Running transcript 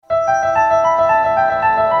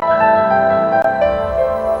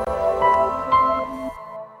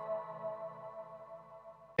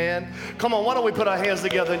Come on, why don't we put our hands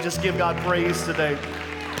together and just give God praise today?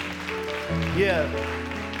 Yeah.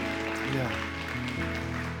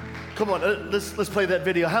 Come on, let's play that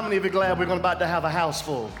video. How many of you are glad we're about to have a house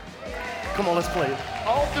full? Come on, let's play it.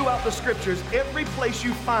 All throughout the scriptures, every place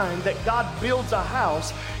you find that God builds a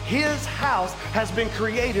house, his house has been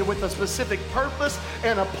created with a specific purpose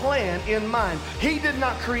and a plan in mind. He did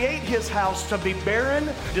not create his house to be barren,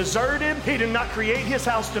 deserted. He did not create his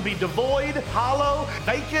house to be devoid, hollow,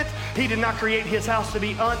 vacant. He did not create his house to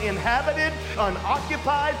be uninhabited,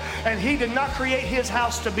 unoccupied, and he did not create his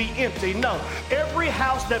house to be empty. No, every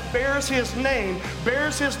house that bears his name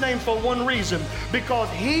for one reason, because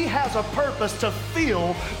he has a purpose to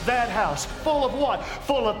fill that house. Full of what?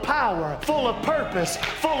 Full of power, full of purpose,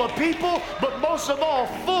 full of people, but most of all,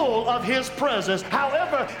 full of his presence.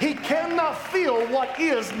 However, he cannot fill what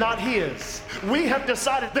is not his. We have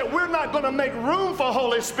decided that we're not going to make room for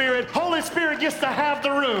Holy Spirit. Holy Spirit gets to have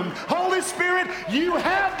the room. Holy Spirit, you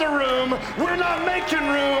have the room. We're not making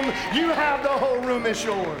room. You have the whole room. Is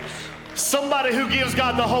yours. Somebody who gives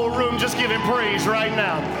God the whole room, just give him praise right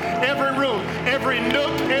now. Every room, every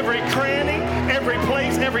nook, every cranny, every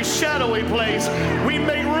place, every shadowy place, we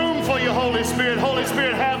make room for you, Holy Spirit. Holy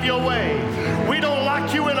Spirit, have your way. We don't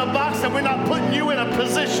lock you in a box and we're not putting you in a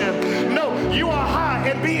position. No, you are high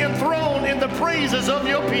and be enthroned in the praises of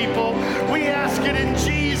your people. We ask it in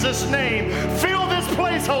Jesus' name. Fill this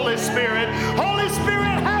place, Holy Spirit. Holy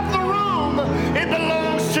Spirit, have the room. It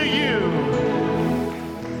belongs to you.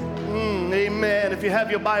 Amen. If you have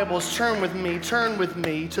your Bibles, turn with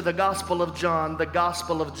me to the Gospel of John, the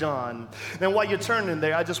Gospel of John. And while you're turning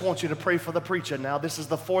there, I just want you to pray for the preacher now. This is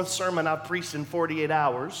the fourth sermon I've preached in 48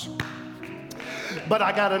 hours. But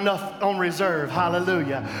I got enough on reserve.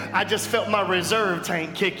 Hallelujah. I just felt my reserve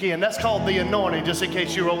tank kick in. That's called the anointing, just in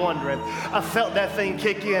case you were wondering. I felt that thing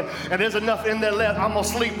kick in, and there's enough in there left. I'm going to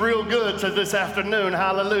sleep real good to this afternoon.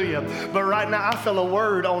 Hallelujah. But right now, I feel a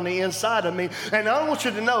word on the inside of me. And I want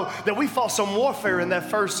you to know that we fought some warfare in that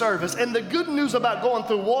first service. And the good news about going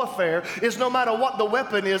through warfare is no matter what the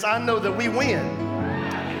weapon is, I know that we win.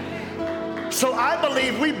 So I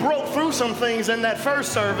believe we broke through some things in that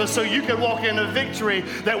first service so you could walk in the victory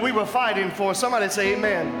that we were fighting for. Somebody say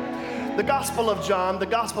amen. The Gospel of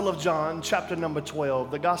John, chapter number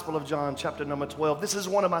 12. The Gospel of John, chapter number 12. This is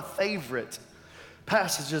one of my favorite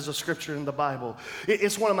passages of scripture in the Bible.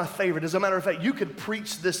 It's one of my favorite. As a matter of fact, you could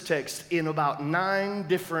preach this text in about 9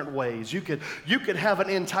 different ways. You could have an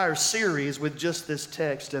entire series with just this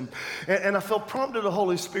text. And I felt prompted of the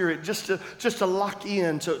Holy Spirit just to lock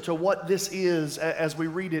in to what this is as we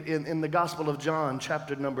read it in the Gospel of John,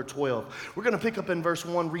 chapter number 12. We're going to pick up in verse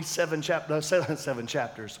 1, read 7 chapters.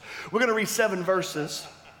 We're going to read 7 verses.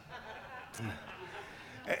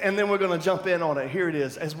 And then we're going to jump in on it. Here it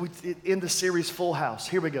is, as we in the series Full House.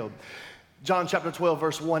 Here we go. John chapter 12,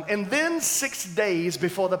 verse 1. And then 6 days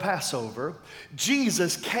before the Passover,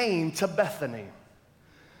 Jesus came to Bethany.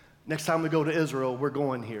 Next time we go to Israel, we're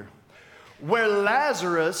going here. Where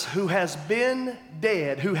Lazarus, who had been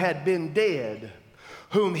dead, whom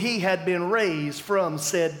he had been raised from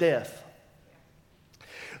said death.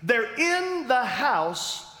 They're in the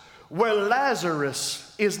house where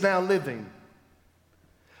Lazarus is now living.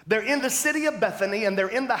 They're in the city of Bethany, and they're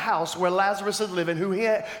in the house where Lazarus is living, who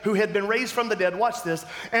had been raised from the dead. Watch this.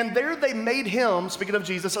 And there they made him, speaking of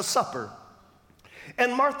Jesus, a supper.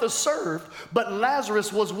 And Martha served, but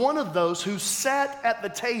Lazarus was one of those who sat at the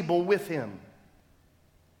table with him.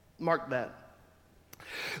 Mark that.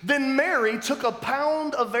 Then Mary took a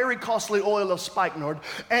pound of very costly oil of spikenard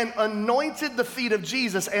and anointed the feet of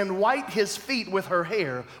Jesus and wiped his feet with her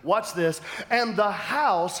hair. Watch this. And the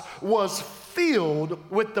house was filled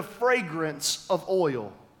with the fragrance of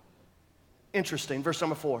oil. Interesting. Verse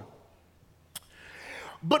number 4.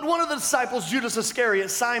 But one of the disciples, Judas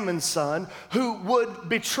Iscariot, Simon's son, who would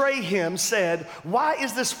betray him, said, "Why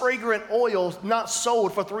is this fragrant oil not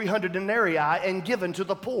sold for 300 denarii and given to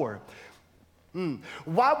the poor?"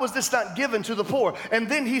 Why was this not given to the poor? And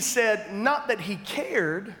then he said, not that he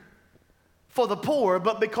cared for the poor,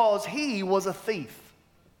 but because he was a thief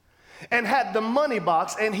and had the money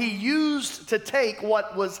box, and he used to take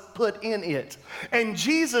what was put in it. And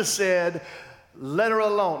Jesus said, "Let her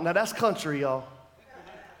alone." Now that's country, y'all.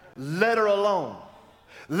 Let her alone.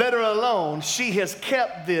 Let her alone. She has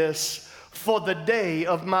kept this for the day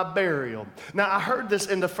of my burial. Now, I heard this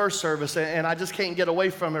in the first service, and I just can't get away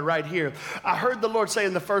from it right here. I heard the Lord say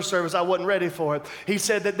in the first service, I wasn't ready for it. He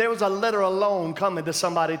said that there was a letter alone coming to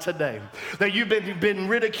somebody today. That you've been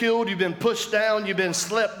ridiculed, you've been pushed down, you've been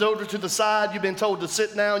slept over to the side, you've been told to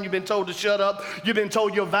sit down, you've been told to shut up, you've been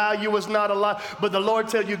told your value is not a lot. But the Lord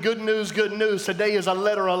tell you, good news, good news. Today is a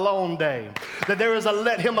letter alone day. That there is a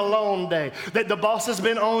let him alone day. That the boss has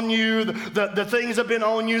been on you, the things have been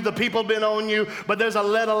on you, the people have been on you, but there's a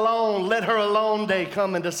let her alone day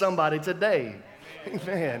coming to somebody today.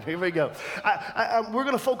 Amen. Here we go. We're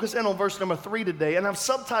going to focus in on verse number 3 today, and I've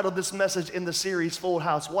subtitled this message in the series Full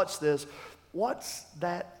House. Watch this. What's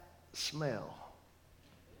that smell?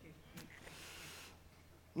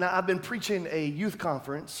 Now, I've been preaching a youth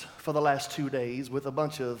conference for the last 2 days with a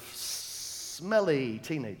bunch of smelly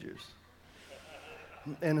teenagers.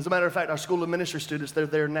 And as a matter of fact, our School of Ministry students, they're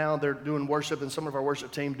there now. They're doing worship, and some of our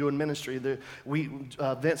worship team doing ministry.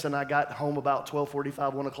 Vince and I got home about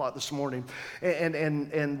 12:45, 1 o'clock this morning,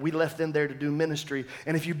 and we left them there to do ministry.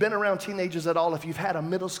 And if you've been around teenagers at all, if you've had a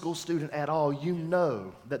middle school student at all, you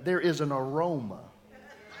know that there is an aroma.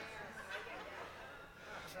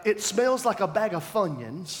 It smells like a bag of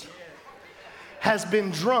Funyuns has been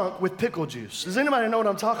drunk with pickle juice. Does anybody know what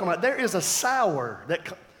I'm talking about? There is a sour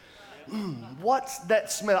that... what's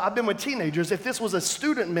that smell? I've been with teenagers. If this was a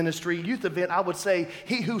student ministry, youth event, I would say,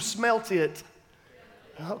 he who smelt it.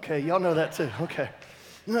 Okay, y'all know that too. Okay.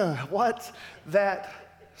 What's that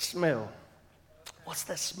smell? What's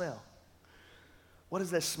that smell? What is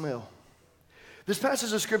that smell? This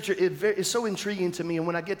passage of scripture is so intriguing to me, and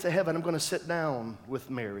when I get to heaven, I'm going to sit down with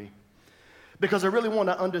Mary because I really want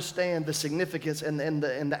to understand the significance and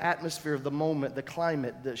the atmosphere of the moment, the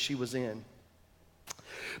climate that she was in.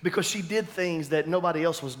 Because she did things that nobody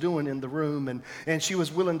else was doing in the room, and she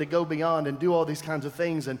was willing to go beyond and do all these kinds of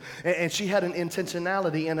things, and she had an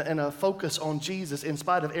intentionality and a focus on Jesus in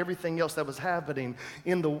spite of everything else that was happening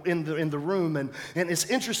in the room. And it's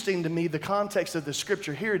interesting to me, the context of the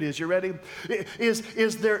scripture. Here it is. You ready?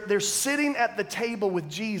 Is they're sitting at the table with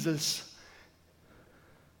Jesus.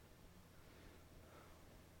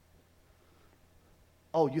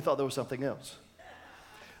 Oh, you thought there was something else.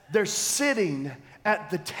 They're sitting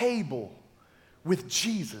at the table with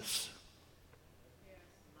Jesus.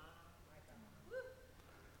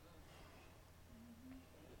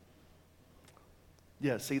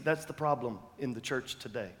 Yeah, see, that's the problem in the church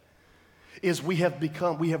today. Is we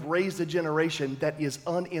have raised a generation that is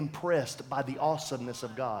unimpressed by the awesomeness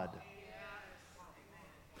of God.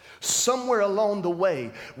 Somewhere along the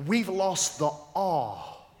way, we've lost the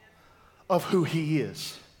awe of who He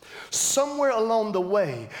is. Somewhere along the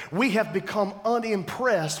way, we have become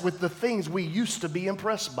unimpressed with the things we used to be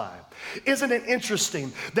impressed by. Isn't it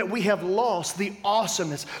interesting that we have lost the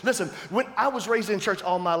awesomeness? Listen, when I was raised in church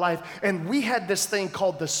all my life, and we had this thing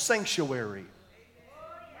called the sanctuary.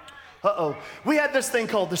 We had this thing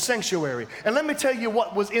called the sanctuary. And let me tell you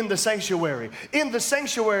what was in the sanctuary. In the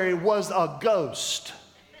sanctuary was a ghost.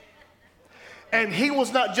 And he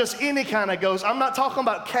was not just any kind of ghost. I'm not talking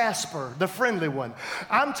about Casper, the friendly one.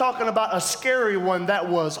 I'm talking about a scary one that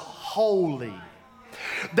was holy.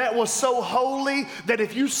 That was so holy that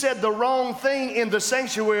if you said the wrong thing in the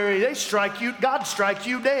sanctuary, God strike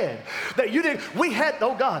you dead. That you didn't. We had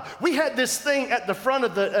this thing at the front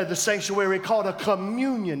of the sanctuary called a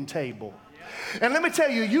communion table. And let me tell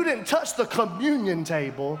you, you didn't touch the communion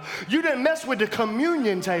table. You didn't mess with the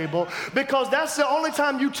communion table, because that's the only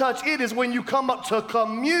time you touch it is when you come up to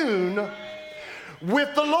commune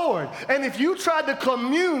with the Lord. And if you tried to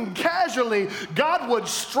commune casually, God would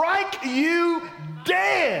strike you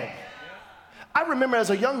dead. I remember as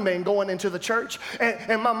a young man going into the church,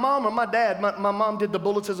 and my mom or my dad, my mom did the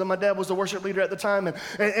bulletins, and my dad was the worship leader at the time,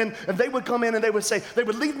 and they would come in and they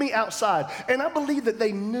would leave me outside. And I believe that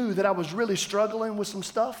they knew that I was really struggling with some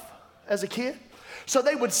stuff as a kid. So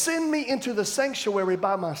they would send me into the sanctuary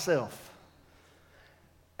by myself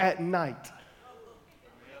at night.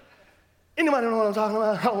 Anybody know what I'm talking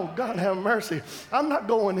about? Oh, God have mercy. I'm not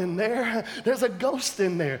going in there. There's a ghost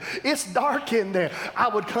in there. It's dark in there. I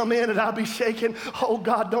would come in and I'd be shaking. Oh,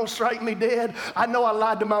 God, don't strike me dead. I know I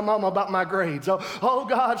lied to my mama about my grades. Oh,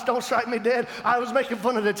 God, don't strike me dead. I was making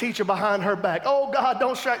fun of the teacher behind her back. Oh, God,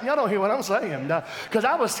 don't strike me. Y'all don't hear what I'm saying. Because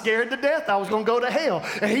I was scared to death. I was going to go to hell.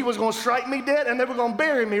 And he was going to strike me dead, and they were going to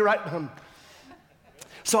bury me right.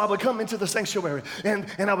 So I would come into the sanctuary, and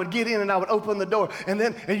I would get in, and I would open the door,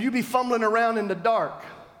 and you'd be fumbling around in the dark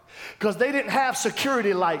because they didn't have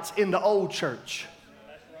security lights in the old church.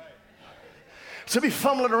 To be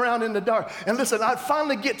fumbling around in the dark. And listen, I'd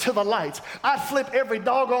finally get to the lights. I'd flip every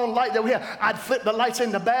doggone light that we had. I'd flip the lights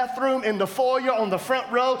in the bathroom, in the foyer, on the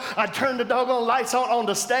front row. I'd turn the doggone lights on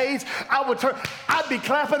the stage. I'd be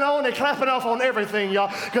clapping on and clapping off on everything,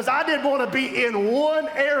 y'all, because I didn't want to be in one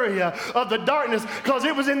area of the darkness, because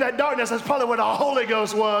it was in that darkness that's probably where the Holy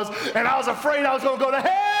Ghost was, and I was afraid I was going to go to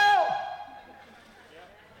hell.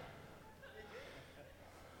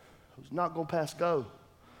 I was not going to pass go.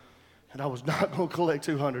 And I was not going to collect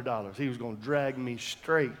 $200. He was going to drag me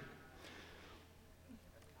straight.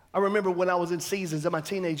 I remember when I was in seasons of my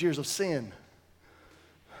teenage years of sin,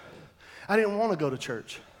 I didn't want to go to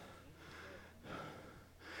church.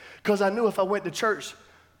 Because I knew if I went to church,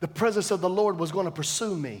 the presence of the Lord was going to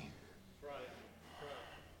pursue me.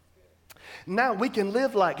 Now we can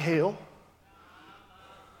live like hell.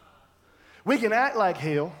 We can act like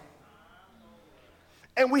hell.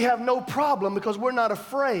 And we have no problem because we're not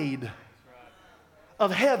afraid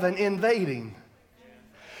of heaven invading.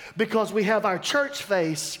 Because we have our church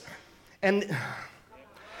face and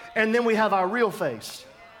then we have our real face.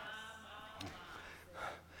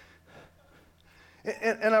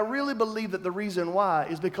 And I really believe that the reason why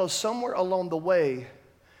is because somewhere along the way,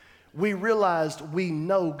 we realized we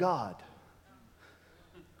know God.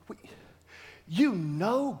 You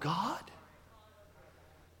know God?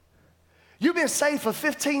 You've been saved for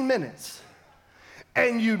 15 minutes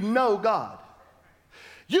and you know God.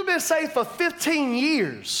 You've been saved for 15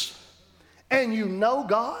 years and you know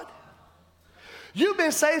God. You've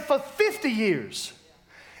been saved for 50 years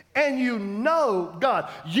and you know God.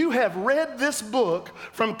 You have read this book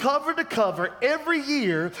from cover to cover every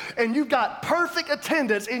year and you've got perfect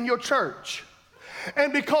attendance in your church.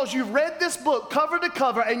 And because you've read this book cover to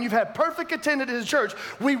cover and you've had perfect attendance in the church,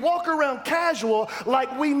 we walk around casual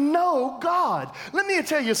like we know God. Let me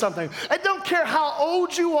tell you something. I don't care how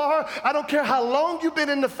old you are. I don't care how long you've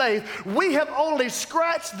been in the faith. We have only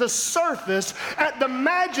scratched the surface at the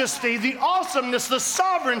majesty, the awesomeness, the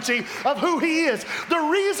sovereignty of who He is. The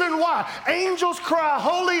reason why angels cry,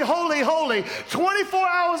 holy, holy, holy, 24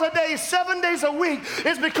 hours a day, 7 days a week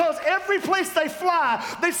is because every place they fly,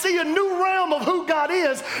 they see a new realm of who God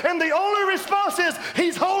is, and the only response is,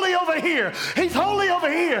 He's holy over here. He's holy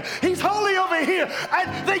over here. He's holy over here.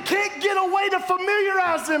 And they can't get away to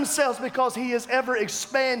familiarize themselves because He is ever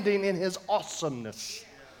expanding in His awesomeness.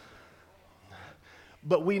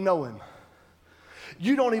 But we know Him.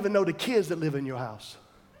 You don't even know the kids that live in your house.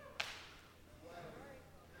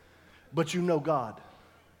 But you know God.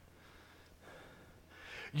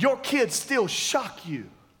 Your kids still shock you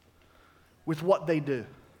with what they do.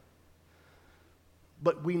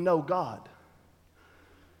 But we know God.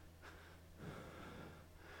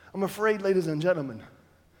 I'm afraid, ladies and gentlemen,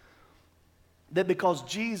 that because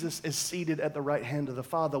Jesus is seated at the right hand of the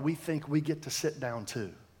Father, we think we get to sit down too.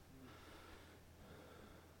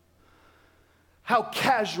 How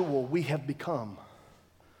casual we have become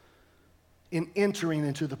in entering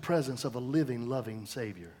into the presence of a living, loving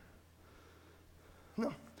Savior.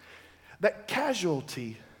 No, that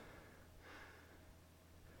casualty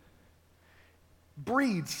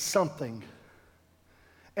breeds something,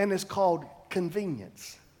 and it's called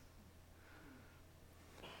convenience.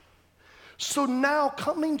 So now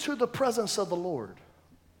coming to the presence of the Lord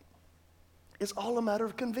is all a matter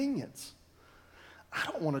of convenience. I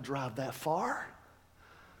don't want to drive that far.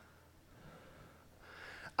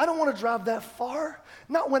 I don't want to drive that far,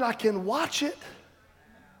 not when I can watch it.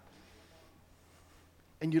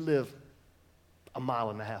 And you live a mile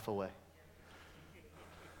and a half away.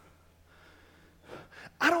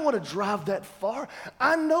 I don't want to drive that far.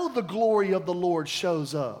 I know the glory of the Lord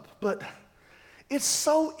shows up, but it's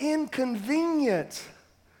so inconvenient.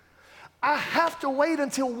 I have to wait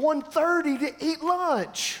until 1:30 to eat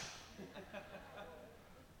lunch.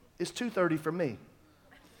 It's 2:30 for me.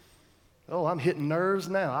 Oh, I'm hitting nerves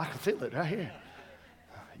now. I can feel it right here.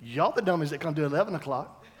 Y'all the dummies that come to 11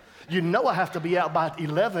 o'clock. You know I have to be out by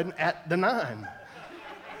 11 at the 9.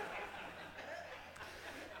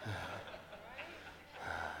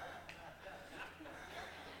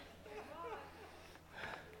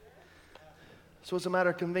 So it's a matter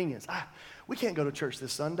of convenience. We can't go to church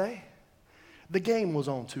this Sunday. The game was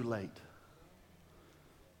on too late.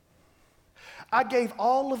 I gave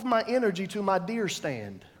all of my energy to my deer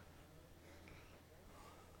stand.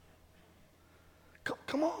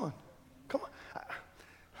 Come on. Come on.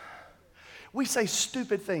 We say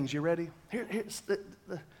stupid things. You ready? Here's the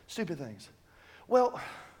stupid things. Well,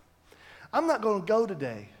 I'm not going to go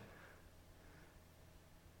today.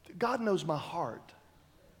 God knows my heart.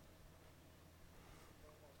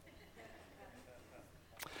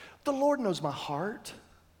 The Lord knows my heart.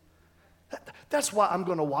 That's why I'm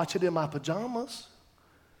going to watch it in my pajamas.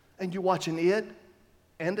 And you're watching it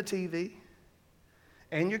and the TV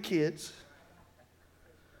and your kids.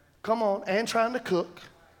 Come on. And trying to cook.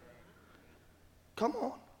 Come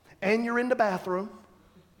on. And you're in the bathroom.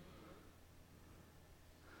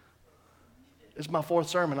 It's my fourth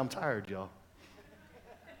sermon. I'm tired, y'all.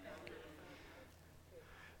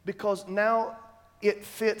 Because now it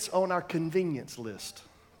fits on our convenience list.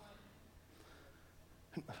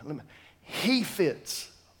 He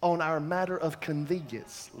fits on our matter of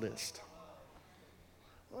convenience list.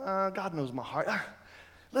 God knows my heart.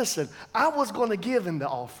 Listen, I was going to give him the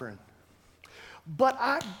offering, but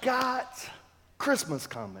I got Christmas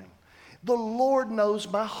coming. The Lord knows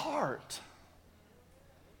my heart.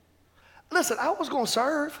 Listen, I was going to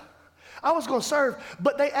serve.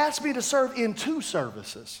 But they asked me to serve in 2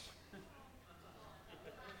 services.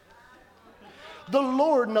 The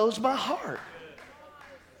Lord knows my heart.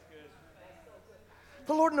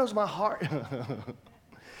 The Lord knows my heart.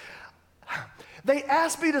 They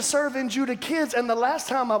asked me to serve in Judah Kids, and the last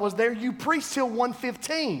time I was there, you preached till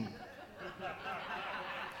 1:15.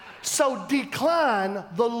 So decline,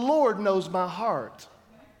 the Lord knows my heart.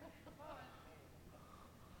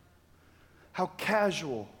 How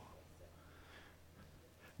casual.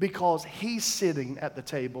 Because he's sitting at the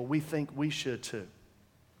table, we think we should too.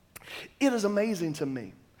 It is amazing to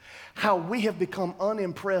me how we have become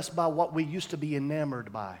unimpressed by what we used to be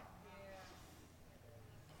enamored by.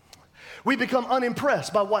 We become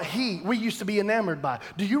unimpressed by what we used to be enamored by.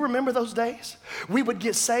 Do you remember those days? We would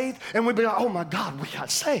get saved and we'd be like, oh my God, we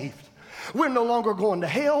got saved. We're no longer going to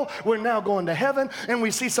hell. We're now going to heaven. And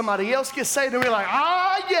we see somebody else get saved and we're like,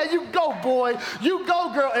 yeah, you go, boy. You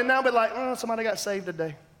go, girl. And now we're like, somebody got saved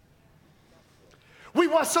today. We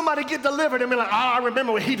watch somebody get delivered and be like, I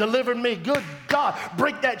remember when he delivered me. Good God,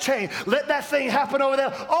 break that chain. Let that thing happen over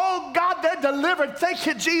there. Oh, God, they're delivered. Thank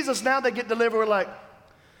you, Jesus. Now they get delivered. We're like,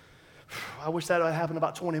 I wish that had happened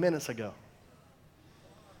about 20 minutes ago.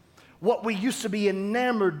 What we used to be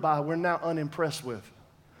enamored by, we're now unimpressed with.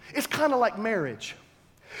 It's kind of like marriage.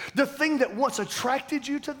 The thing that once attracted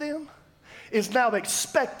you to them is now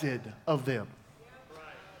expected of them.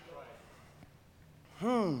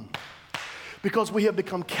 Because we have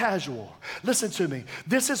become casual. Listen to me.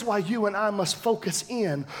 This is why you and I must focus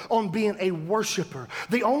in on being a worshiper.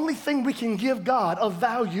 The only thing we can give God of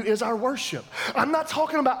value is our worship. I'm not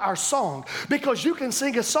talking about our song, because you can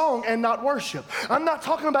sing a song and not worship. I'm not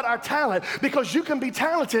talking about our talent, because you can be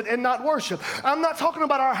talented and not worship. I'm not talking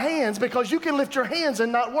about our hands, because you can lift your hands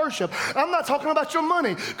and not worship. I'm not talking about your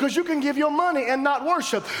money, because you can give your money and not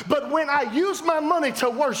worship. But when I use my money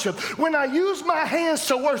to worship, when I use my hands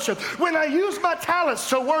to worship, when I use my talents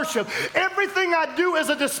to worship, everything I do is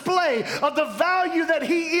a display of the value that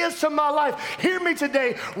he is to my life. Hear me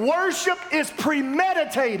today. Worship is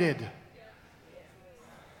premeditated.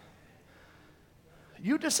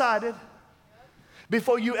 You decided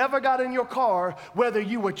before you ever got in your car whether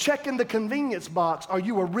you were checking the convenience box or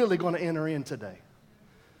you were really going to enter in today.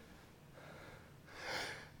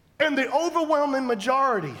 And the overwhelming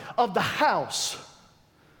majority of the house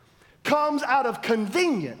comes out of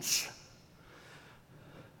convenience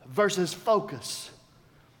versus focus.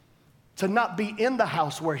 To not be in the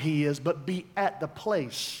house where he is, but be at the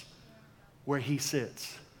place where he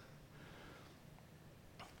sits.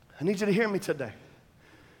 I need you to hear me today.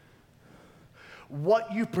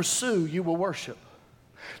 What you pursue, you will worship.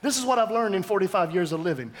 This is what I've learned in 45 years of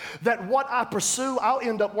living. That what I pursue, I'll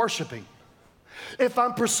end up worshiping. If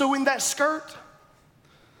I'm pursuing that skirt,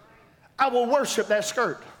 I will worship that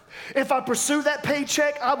skirt. If I pursue that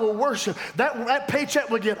paycheck, I will worship. That paycheck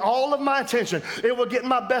will get all of my attention. It will get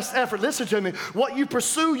my best effort. Listen to me. What you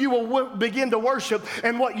pursue, you will begin to worship,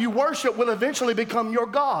 and what you worship will eventually become your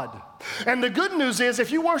God. And the good news is,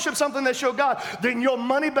 if you worship something that's your God, then your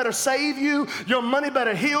money better save you. Your money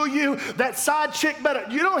better heal you. That side chick better,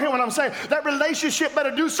 you don't hear what I'm saying. That relationship better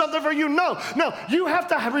do something for you. No, you have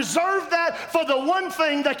to reserve that for the one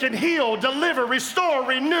thing that can heal, deliver, restore,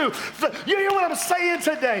 renew. You hear what I'm saying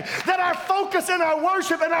today? That our focus and our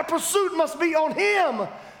worship and our pursuit must be on him,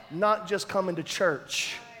 not just coming to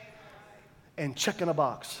church and checking a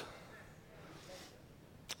box.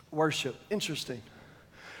 Worship, interesting.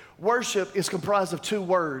 Worship is comprised of 2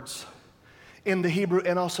 words in the Hebrew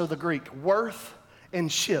and also the Greek, worth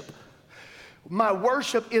and ship. My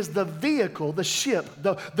worship is the vehicle, the ship,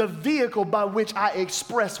 the vehicle by which I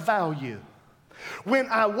express value. When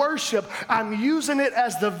I worship, I'm using it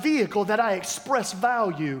as the vehicle that I express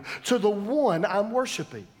value to the one I'm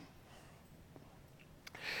worshiping.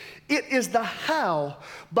 It is the how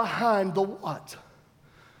behind the what.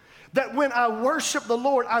 That when I worship the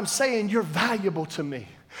Lord, I'm saying, you're valuable to me.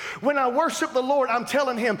 When I worship the Lord, I'm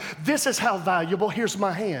telling him, this is how valuable, here's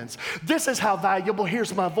my hands. This is how valuable,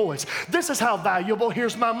 here's my voice. This is how valuable,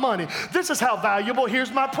 here's my money. This is how valuable, here's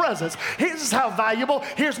my presence. This is how valuable,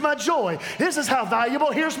 here's my joy. This is how valuable,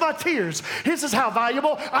 here's my tears. This is how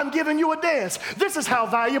valuable, I'm giving you a dance. This is how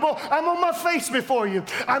valuable, I'm on my face before you.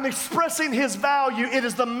 I'm expressing his value. It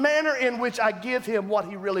is the manner in which I give him what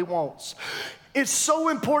he really wants. It's so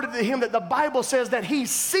important to him that the Bible says that he's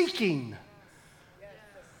seeking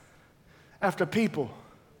after people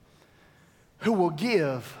who will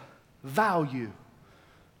give value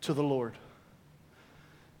to the Lord.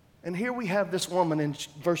 And here we have this woman in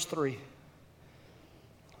verse 3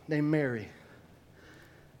 named Mary.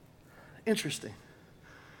 Interesting.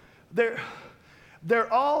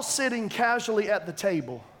 They're all sitting casually at the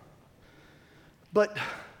table, but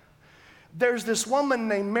there's this woman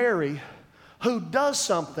named Mary who does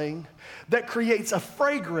something that creates a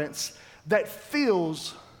fragrance that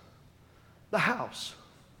fills the house.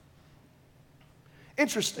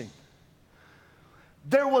 Interesting.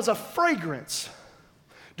 There was a fragrance.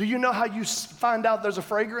 Do you know how you find out there's a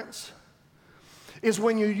fragrance? Is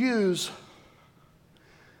when you use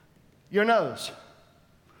your nose.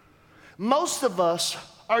 Most of us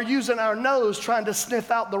are using our nose trying to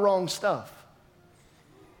sniff out the wrong stuff.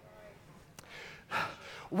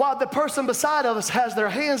 While the person beside us has their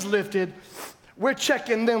hands lifted, we're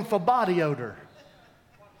checking them for body odor.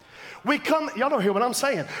 Y'all don't hear what I'm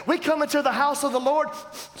saying. We come into the house of the Lord,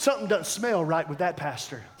 something doesn't smell right with that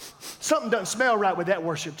pastor. Something doesn't smell right with that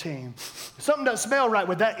worship team. Something doesn't smell right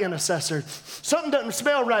with that intercessor. Something doesn't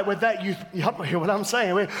smell right with that youth. Y'all don't hear what I'm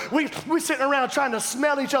saying. We're sitting around trying to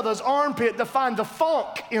smell each other's armpit to find the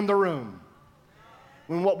funk in the room.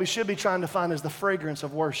 When what we should be trying to find is the fragrance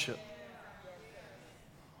of worship.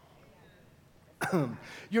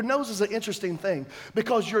 Your nose is an interesting thing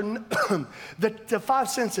because the five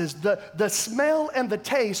senses, the smell and the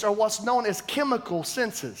taste are what's known as chemical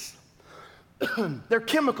senses. They're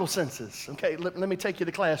chemical senses. Okay, let me take you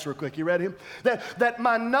to class real quick. You ready? That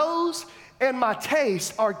my nose and my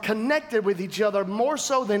taste are connected with each other more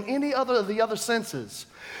so than any other of the other senses.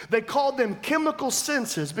 They call them chemical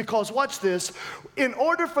senses because, watch this, in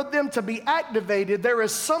order for them to be activated, there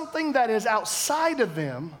is something that is outside of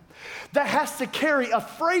them that has to carry a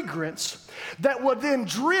fragrance that will then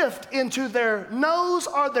drift into their nose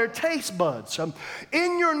or their taste buds.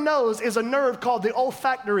 In your nose is a nerve called the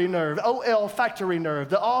olfactory nerve, olfactory nerve,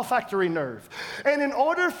 the olfactory nerve. And in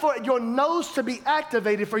order for your nose to be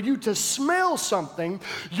activated, for you to smell something,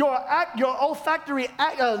 your olfactory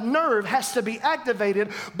nerve has to be activated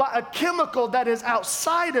by a chemical that is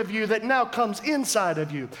outside of you that now comes inside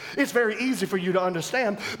of you. It's very easy for you to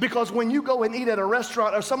understand because when you go and eat at a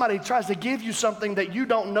restaurant or somebody tries to give you something that you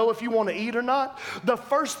don't know if you want to eat or not, the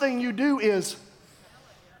first thing you do is,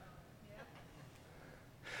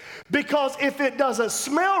 because if it doesn't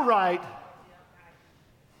smell right,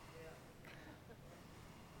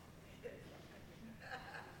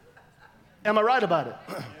 am I right about it?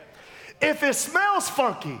 If it smells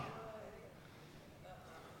funky,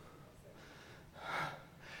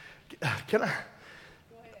 can I,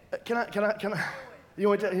 you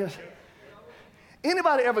want to, yes.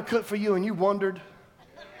 Anybody ever cook for you and you wondered?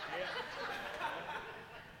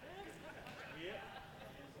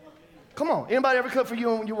 Come on, anybody ever cook for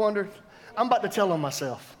you and you wondered? I'm about to tell on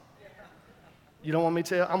myself. You don't want me to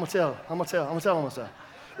tell? I'm gonna tell on myself.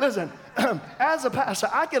 Listen, as a pastor,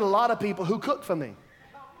 I get a lot of people who cook for me.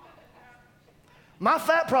 My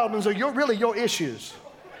fat problems are really your issues.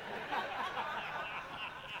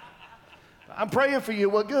 I'm praying for you.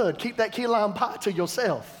 Well, good. Keep that key lime pie to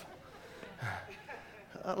yourself.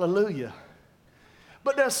 Hallelujah.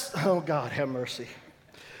 But that's, oh God, have mercy.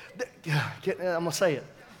 I'm going to say it.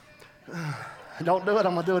 Don't do it,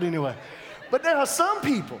 I'm going to do it anyway. But there are some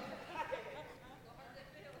people.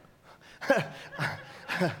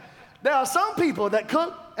 There are some people that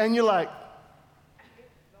cook and you're like,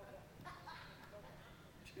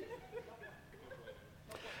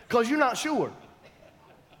 because you're not sure.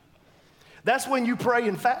 That's when you pray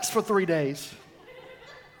and fast for 3 days.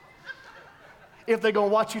 If they're going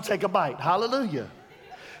to watch you take a bite. Hallelujah.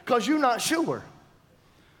 Because you're not sure.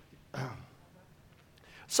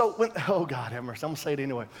 So when, oh God have mercy, I'm going to say it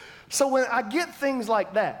anyway. So when I get things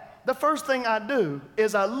like that, the first thing I do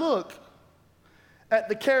is I look at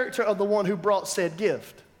the character of the one who brought said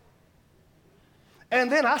gift.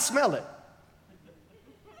 And then I smell it.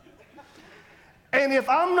 And if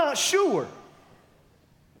I'm not sure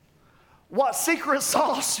what secret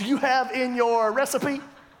sauce you have in your recipe,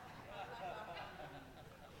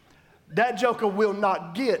 That joker will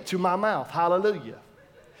not get to my mouth. Hallelujah.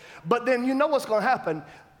 But then you know what's going to happen.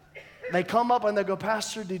 They come up and they go,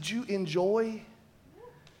 Pastor, did you enjoy?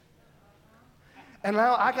 And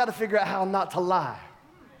now I got to figure out how not to lie.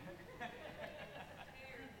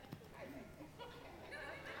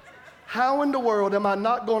 How in the world am I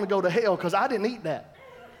not going to go to hell because I didn't eat that?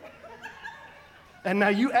 And now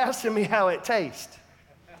you asking me how it tastes.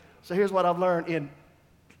 So here's what I've learned in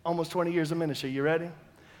almost 20 years of ministry. You ready?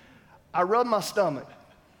 I rub my stomach.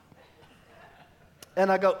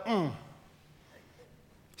 And I go,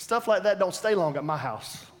 Stuff like that don't stay long at my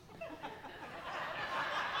house.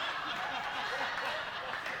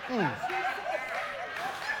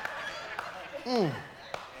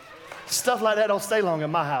 Stuff like that don't stay long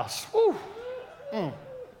in my house.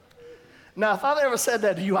 Now, if I've ever said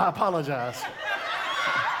that to you, I apologize.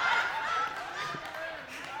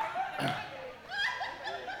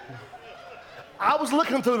 I was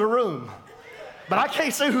looking through the room, but I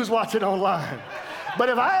can't see who's watching online. But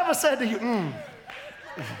if I ever said to you,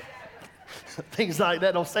 things like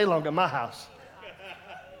that don't stay long in my house.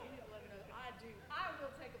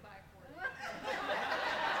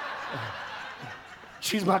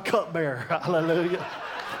 She's my cupbearer. Hallelujah.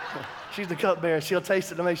 She's the cupbearer. She'll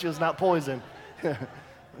taste it to make sure it's not poison.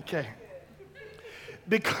 Okay.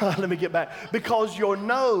 Because, let me get back. Because your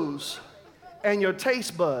nose and your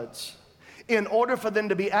taste buds, in order for them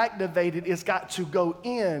to be activated, it's got to go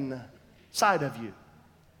inside of you.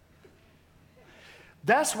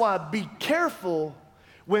 That's why be careful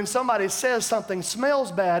when somebody says something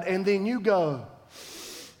smells bad and then you go.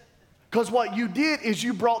 Because what you did is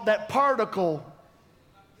you brought that particle.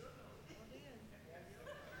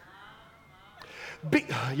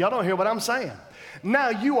 Y'all don't hear what I'm saying. Now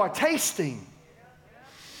you are tasting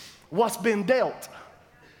what's been dealt.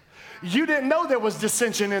 You didn't know there was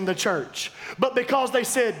dissension in the church, but because they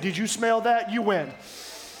said, did you smell that? You went.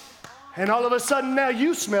 And all of a sudden now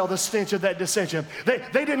you smell the stench of that dissension. They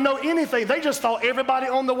didn't know anything. They just thought everybody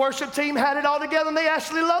on the worship team had it all together and they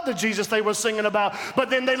actually loved the Jesus they were singing about. But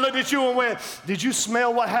then they looked at you and went, did you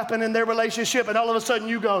smell what happened in their relationship? And all of a sudden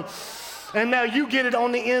you go, and now you get it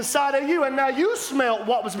on the inside of you, and now you smell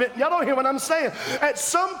what was been. Y'all don't hear what I'm saying. At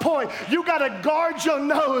some point, you got to guard your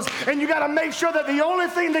nose, and you got to make sure that the only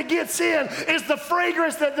thing that gets in is the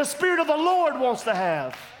fragrance that the Spirit of the Lord wants to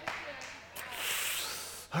have.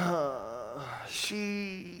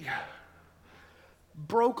 She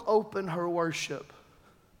broke open her worship,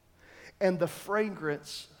 and the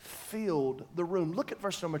fragrance filled the room. Look at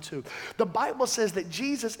verse number 2. The Bible says that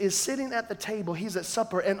Jesus is sitting at the table. He's at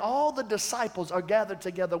supper, and all the disciples are gathered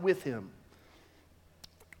together with him.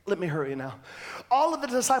 Let me hurry now. All of the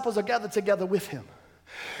disciples are gathered together with him.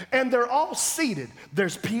 And they're all seated.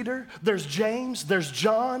 There's Peter, there's James, there's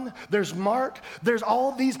John, there's Mark. There's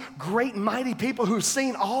all these great, mighty people who've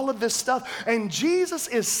seen all of this stuff. And Jesus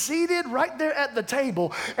is seated right there at the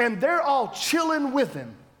table, and they're all chilling with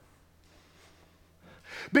him.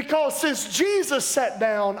 Because since Jesus sat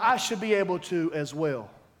down, I should be able to as well.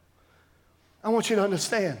 I want you to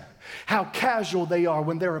understand how casual they are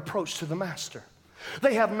when they're approached to the master.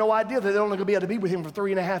 They have no idea that they're only going to be able to be with him for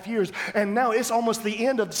 3.5 years. And now it's almost the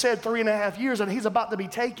end of said 3.5 years, and he's about to be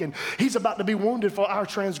taken. He's about to be wounded for our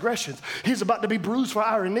transgressions. He's about to be bruised for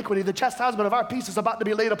our iniquity. The chastisement of our peace is about to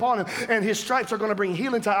be laid upon him, and his stripes are going to bring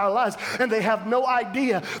healing to our lives. And they have no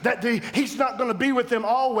idea that he's not going to be with them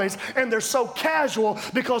always. And they're so casual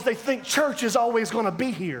because they think church is always going to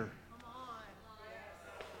be here.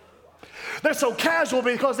 They're so casual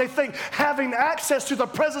because they think having access to the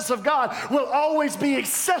presence of God will always be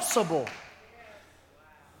accessible.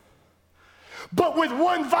 But with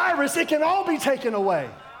one virus, it can all be taken away.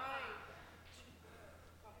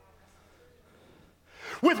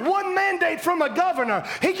 With one mandate from a governor,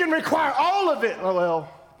 he can require all of it.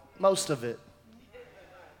 Well, most of it.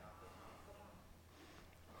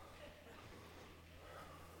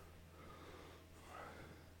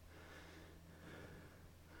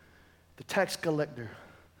 The tax collector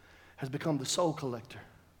has become the soul collector.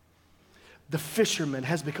 The fisherman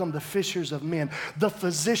has become the fishers of men. The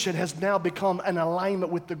physician has now become an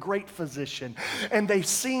alignment with the great physician. And they've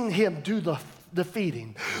seen him do the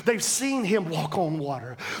feeding. They've seen him walk on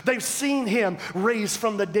water. They've seen him raise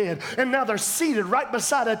from the dead. And now they're seated right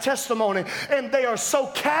beside a testimony. And they are so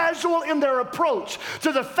casual in their approach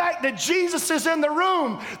to the fact that Jesus is in the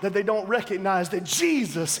room that they don't recognize that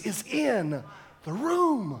Jesus is in the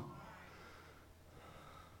room.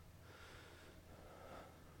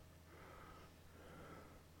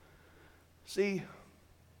 See,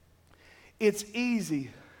 it's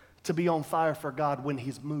easy to be on fire for God when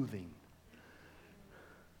he's moving.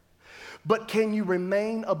 But can you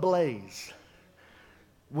remain ablaze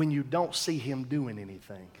when you don't see him doing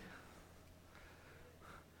anything?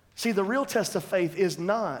 See, the real test of faith is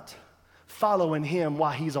not following him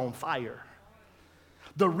while he's on fire.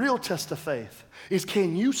 The real test of faith is,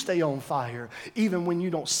 can you stay on fire even when you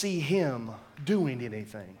don't see him doing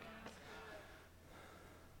anything?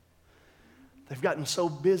 They've gotten so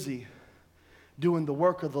busy doing the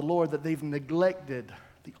work of the Lord that they've neglected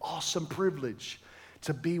the awesome privilege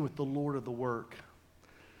to be with the Lord of the work.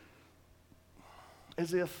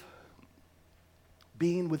 As if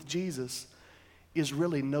being with Jesus is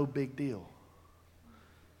really no big deal.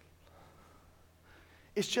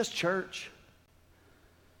 It's just church.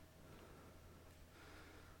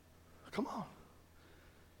 Come on.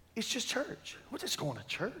 It's just church. We're just going to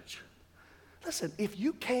church. Listen, if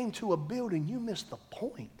you came to a building, you missed the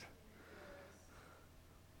point.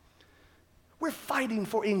 We're fighting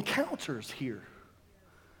for encounters here.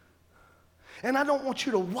 And I don't want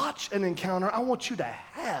you to watch an encounter. I want you to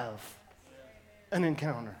have an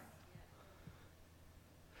encounter.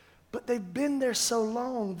 But they've been there so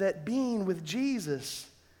long that being with Jesus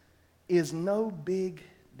is no big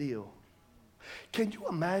deal. Can you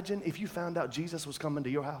imagine if you found out Jesus was coming to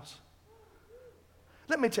your house?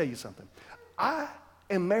 Let me tell you something. I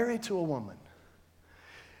am married to a woman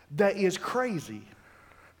that is crazy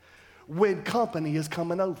when company is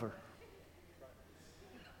coming over.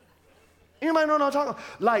 Anybody know what I'm talking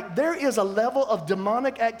about? Like, there is a level of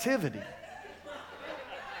demonic activity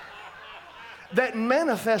that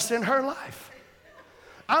manifests in her life.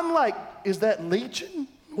 I'm like, is that legion?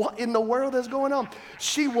 What in the world is going on?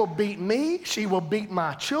 She will beat me. She will beat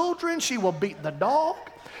my children. She will beat the dog.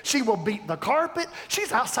 She will beat the carpet.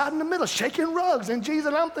 She's outside in the middle shaking rugs. And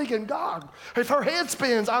Jesus, I'm thinking, God, if her head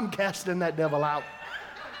spins, I'm casting that devil out.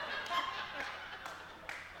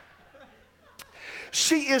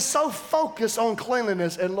 She is so focused on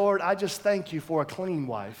cleanliness. And Lord, I just thank you for a clean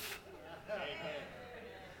wife.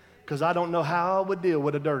 Because I don't know how I would deal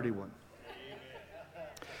with a dirty one.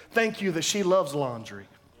 Thank you that she loves laundry.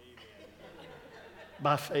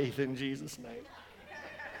 By faith in Jesus' name.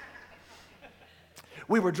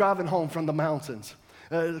 We were driving home from the mountains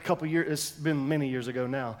a couple years, it's been many years ago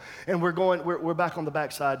now. And we're back on the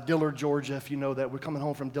backside, Dillard, Georgia, if you know that. We're coming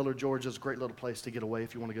home from Dillard, Georgia. It's a great little place to get away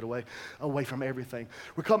if you want to get away from everything.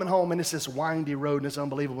 We're coming home, and it's this windy road, and it's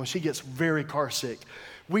unbelievable. And she gets very car sick.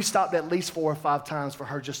 We stopped at least 4 or 5 times for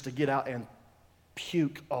her just to get out and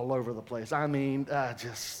puke all over the place. I mean,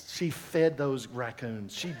 she fed those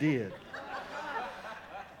raccoons. She did.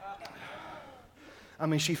 I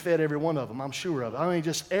mean, she fed every one of them, I'm sure of it. I mean,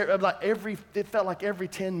 it felt like every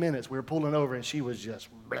 10 minutes we were pulling over and she was just,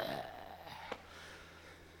 blah.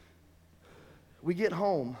 We get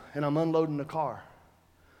home and I'm unloading the car.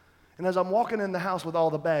 And as I'm walking in the house with all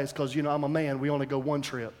the bags, because, you know, I'm a man, we only go one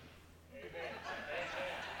trip.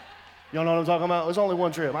 Y'all know what I'm talking about? It's only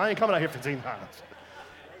one trip. I ain't coming out here 15 times.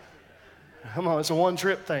 Come on, it's a one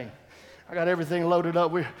trip thing. I got everything loaded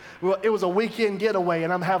up. It was a weekend getaway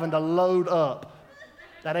and I'm having to load up.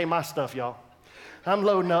 That ain't my stuff, y'all. I'm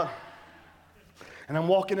loading up. And I'm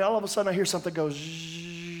walking, and all of a sudden I hear something go zzzz.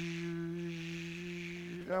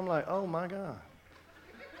 And I'm like, oh my God.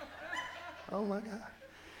 Oh my God.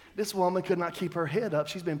 This woman could not keep her head up.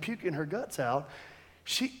 She's been puking her guts out.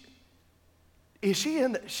 She's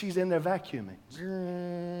in there vacuuming.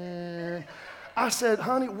 I said,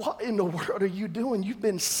 honey, what in the world are you doing? You've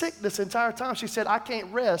been sick this entire time. She said, I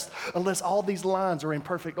can't rest unless all these lines are in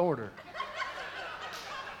perfect order.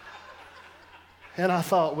 And I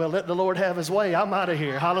thought, well, let the Lord have his way. I'm out of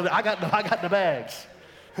here. Hallelujah. I got the bags.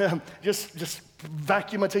 just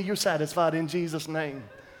vacuum until you're satisfied in Jesus' name.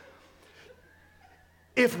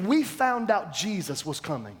 If we found out Jesus was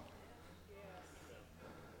coming,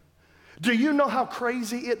 do you know how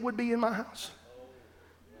crazy it would be in my house?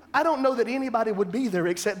 I don't know that anybody would be there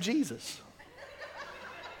except Jesus.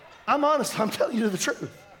 I'm honest. I'm telling you the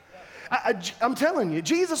truth. I'm telling you,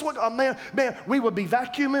 Jesus would, man, we would be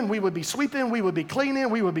vacuuming, we would be sweeping, we would be cleaning,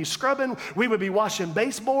 we would be scrubbing, we would be washing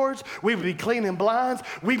baseboards, we would be cleaning blinds,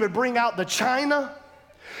 we would bring out the china,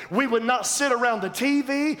 we would not sit around the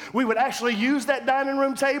TV, we would actually use that dining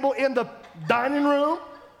room table in the dining room.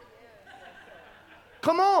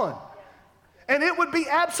 Come on. And it would be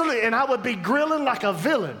absolutely, and I would be grilling like a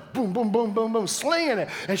villain. Boom, boom, boom, boom, boom, slinging it.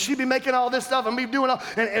 And she'd be making all this stuff and me doing all,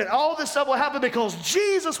 and all this stuff would happen because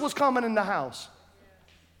Jesus was coming in the house.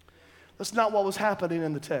 That's not what was happening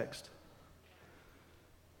in the text.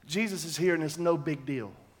 Jesus is here and it's no big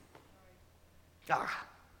deal.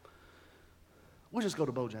 We'll just go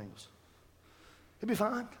to Bojangles. It'll be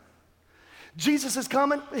fine. Jesus is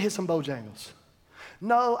coming, we hit some Bojangles.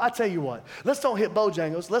 No, I tell you what, let's don't hit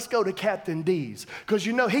Bojangles. Let's go to Captain D's, because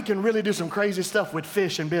you know he can really do some crazy stuff with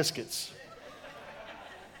fish and biscuits.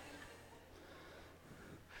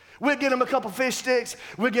 We'll get him a couple fish sticks,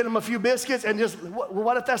 we'll get him a few biscuits, and just,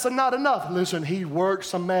 what if that's not enough? Listen, he worked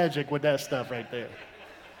some magic with that stuff right there.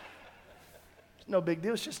 It's no big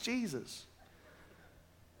deal, it's just Jesus.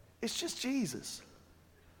 It's just Jesus.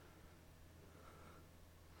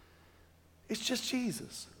 It's just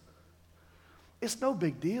Jesus. It's no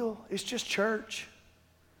big deal, it's just church.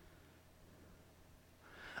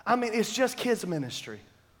 I mean, it's just kids ministry.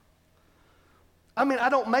 I mean, I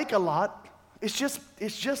don't make a lot. It's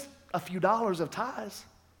just a few dollars of tithes.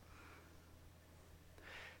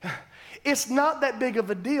 It's not that big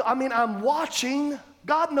of a deal. I mean, I'm watching.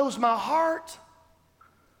 God knows my heart.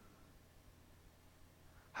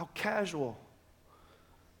 How casual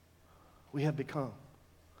we have become.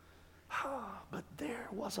 But there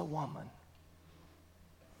was a woman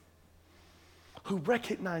who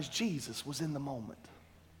recognized Jesus was in the moment.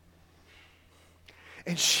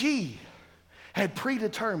 And she had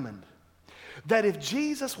predetermined that if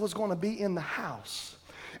Jesus was going to be in the house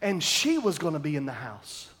and she was going to be in the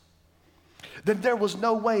house, then there was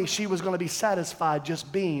no way she was going to be satisfied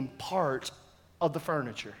just being part of the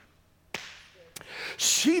furniture.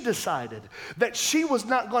 She decided that she was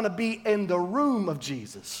not going to be in the room of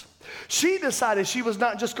Jesus. She decided she was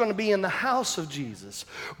not just going to be in the house of Jesus,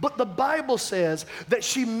 but the Bible says that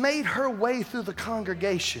she made her way through the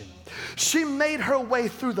congregation. She made her way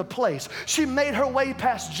through the place. She made her way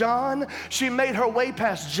past John. She made her way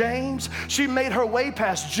past James. She made her way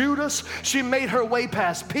past Judas. She made her way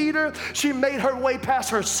past Peter. She made her way past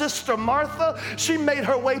her sister Martha. She made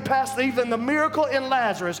her way past even the miracle in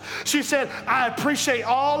Lazarus. She said, I appreciate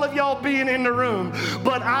all of y'all being in the room,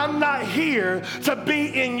 but I'm not here to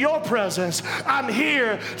be in your presence. I'm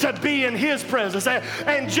here to be in his presence.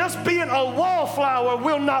 And just being a wallflower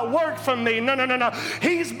will not work for me. No.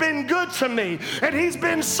 He's been good to me, and he's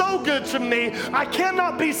been so good to me. I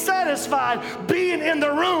cannot be satisfied being in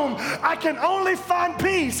the room. I can only find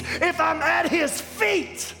peace if I'm at his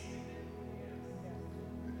feet.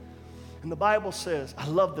 And the Bible says, I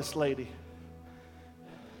love this lady.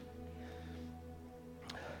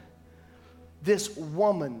 This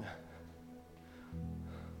woman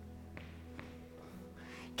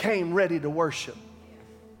came ready to worship.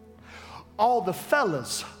 All the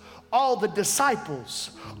fellas, all the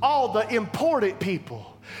disciples, all the important people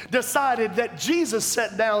decided that Jesus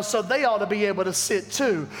sat down, so they ought to be able to sit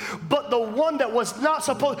too. But the one that was not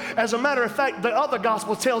supposed, as a matter of fact, the other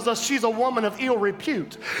gospel tells us she's a woman of ill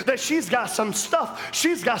repute, that she's got some stuff,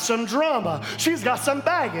 she's got some drama, she's got some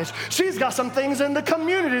baggage, she's got some things in the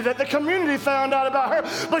community that the community found out about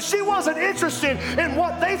her. But she wasn't interested in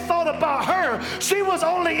what they thought about her. She was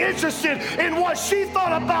only interested in what she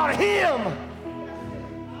thought about him.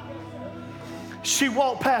 She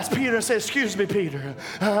walked past Peter and said, excuse me, Peter.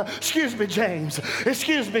 Excuse me, James.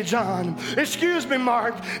 Excuse me, John. Excuse me,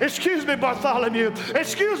 Mark. Excuse me, Bartholomew.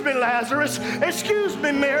 Excuse me, Lazarus. Excuse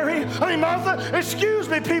me, Martha. Excuse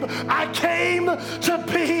me, people. I came to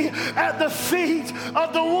be at the feet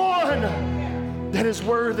of the one that is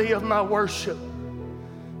worthy of my worship.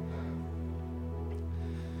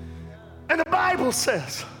 And the Bible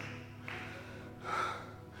says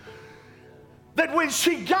that when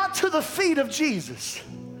she got to the feet of Jesus,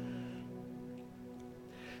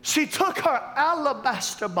 she took her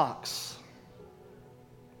alabaster box.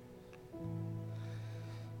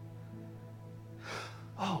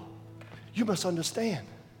 Oh, you must understand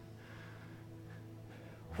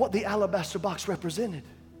what the alabaster box represented.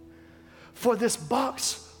 For this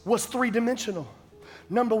box was three-dimensional.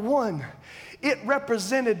 Number one, it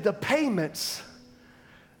represented the payments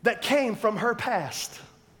that came from her past.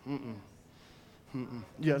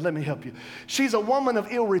 Yeah, let me help you. She's a woman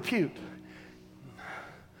of ill repute.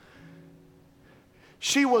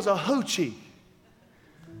 She was a hoochie.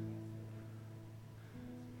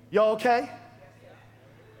 Y'all okay?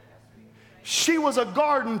 She was a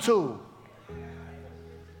garden tool.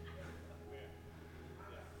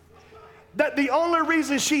 That the only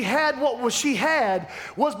reason she had what she had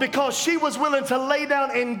was because she was willing to lay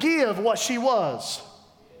down and give what she was.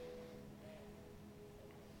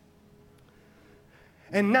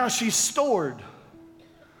 And now she's stored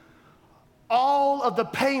all of the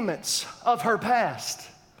payments of her past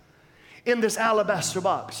in this alabaster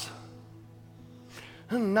box.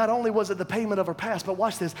 And not only was it the payment of her past, but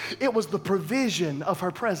watch this, it was the provision of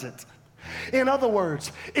her present. In other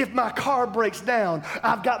words, if my car breaks down,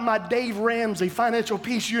 I've got my Dave Ramsey Financial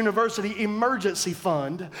Peace University emergency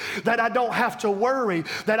fund that I don't have to worry,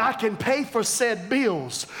 that I can pay for said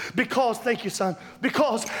bills because, thank you, son,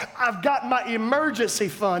 because I've got my emergency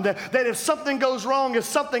fund that if something goes wrong, if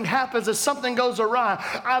something happens, if something goes awry,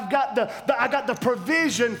 I got the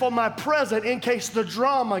provision for my present in case the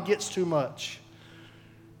drama gets too much.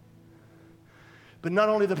 But not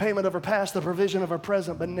only the payment of her past, the provision of her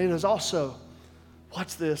present, but it is also,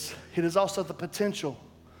 watch this, it is also the potential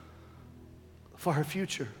for her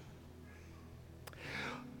future.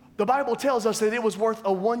 The Bible tells us that it was worth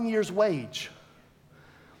a 1 year's wage.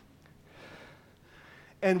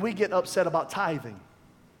 And we get upset about tithing.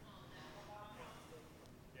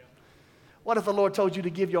 What if the Lord told you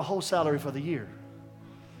to give your whole salary for the year?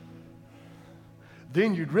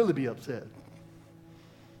 Then you'd really be upset.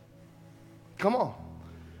 Come on.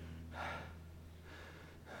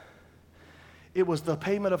 It was the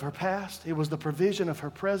payment of her past, it was the provision of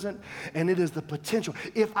her present, and it is the potential.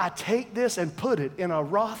 If I take this and put it in a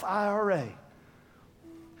Roth IRA,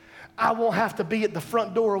 I won't have to be at the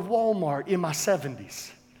front door of Walmart in my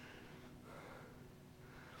 70s.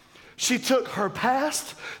 She took her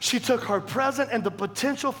past, she took her present, and the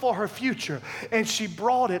potential for her future, and she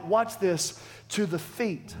brought it, watch this, to the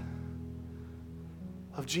feet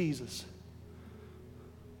of Jesus.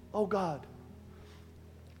 Oh God.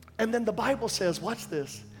 And then the Bible says, watch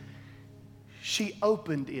this, she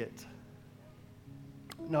opened it.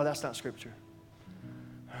 No, that's not scripture.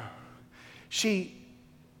 She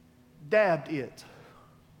dabbed it.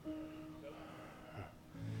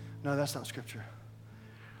 No, that's not scripture.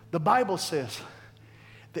 The Bible says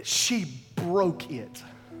that she broke it.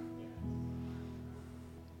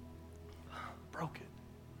 Broke it.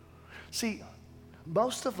 See,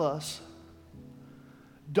 most of us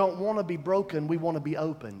don't want to be broken, we want to be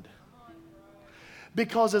opened.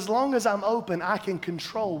 Because as long as I'm open, I can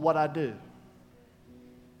control what I do.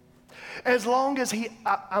 As long as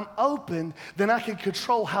I'm open, then I can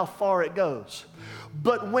control how far it goes.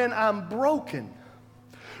 But when I'm broken,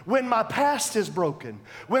 when my past is broken,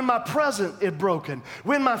 when my present is broken,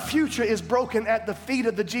 when my future is broken at the feet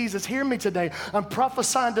of the Jesus, hear me today. I'm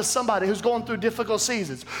prophesying to somebody who's going through difficult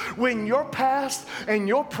seasons. When your past and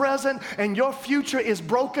your present and your future is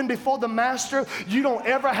broken before the Master, you don't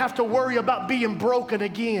ever have to worry about being broken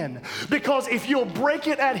again. Because if you'll break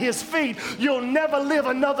it at His feet, you'll never live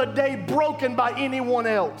another day broken by anyone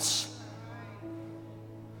else.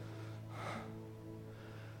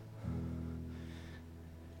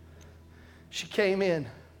 She came in.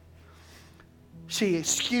 She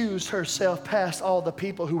excused herself past all the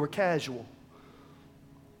people who were casual.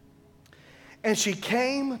 And she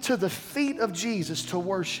came to the feet of Jesus to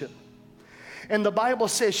worship. And the Bible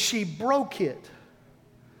says she broke it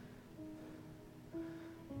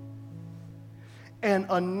and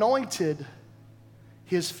anointed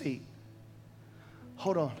His feet.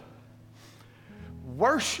 Hold on.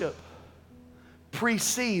 Worship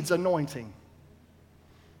precedes anointing.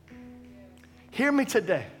 Hear me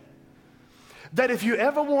today, that if you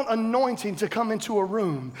ever want anointing to come into a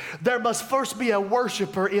room, there must first be a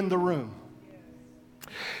worshiper in the room.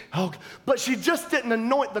 Oh, but she just didn't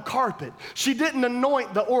anoint the carpet. She didn't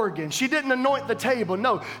anoint the organ. She didn't anoint the table.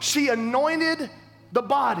 No, she anointed the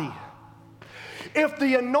body. If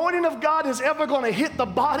the anointing of God is ever going to hit the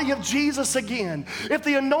body of Jesus again, if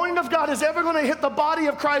the anointing of God is ever going to hit the body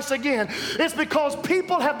of Christ again, it's because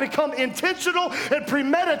people have become intentional and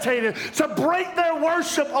premeditated to break their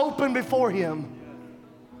worship open before Him.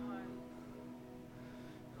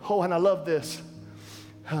 Oh, and I love this.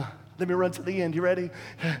 Let me run to the end. You ready?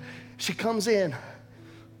 She comes in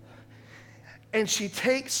and she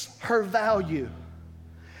takes her value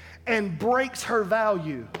and breaks her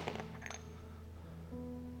value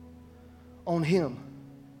on Him.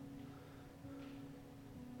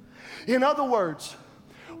 In other words,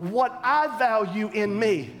 what I value in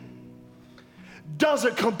me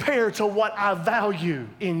doesn't compare to what I value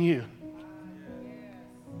in you.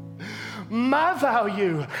 My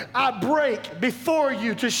value, I break before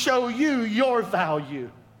you to show you your value.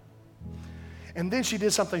 And then she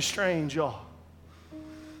did something strange, y'all.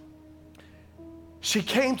 She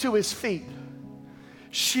came to His feet.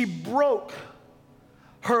 She broke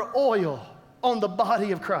her oil on the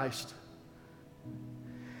body of Christ.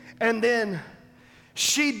 And then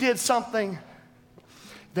she did something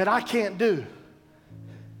that I can't do.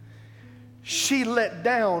 She let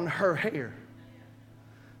down her hair.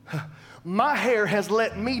 My hair has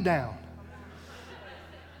let me down.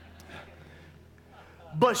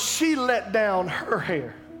 But she let down her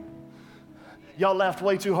hair. Y'all laughed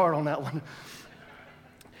way too hard on that one.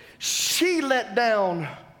 she let down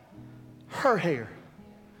her hair.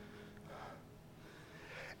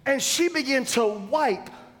 And she began to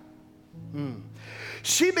wipe.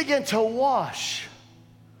 She began to wash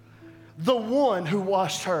the one who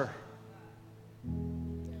washed her.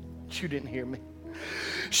 You didn't hear me.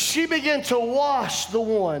 She began to wash the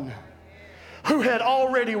one who had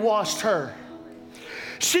already washed her.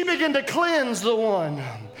 She began to cleanse the one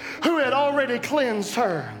who had already cleansed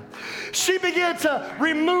her. She began to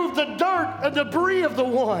remove the dirt and debris of the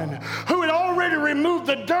one who had already removed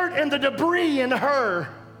the dirt and the debris in her.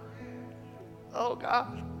 Oh,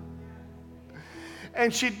 God.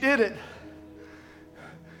 And she did it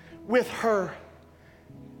with her.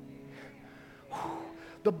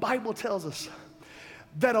 The Bible tells us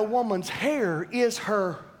that a woman's hair is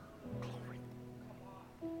her glory.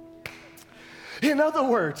 In other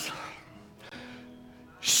words,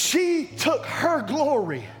 she took her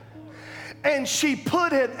glory and she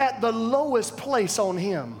put it at the lowest place on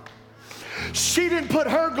him. She didn't put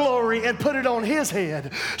her glory and put it on his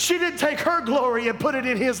head. She didn't take her glory and put it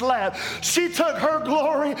in his lap. She took her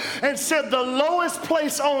glory and said, the lowest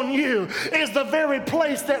place on you is the very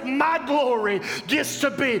place that my glory gets to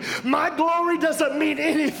be. My glory doesn't mean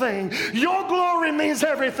anything. Your glory means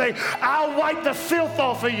everything. I'll wipe the filth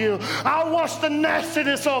off of you. I'll wash the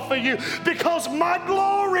nastiness off of you, because my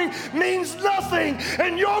glory means nothing,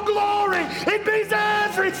 and your glory, it means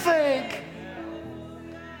everything.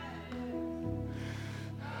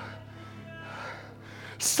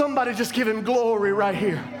 Somebody just give him glory right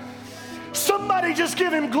here. Somebody just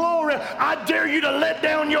give him glory. I dare you to let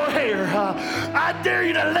down your hair. I dare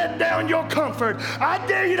you to let down your comfort. I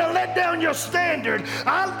dare you to let down your standard.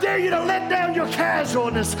 I dare you to let down your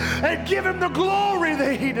casualness and give him the glory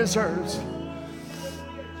that he deserves.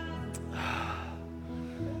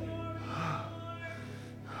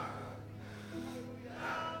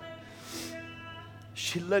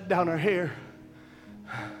 She let down her hair.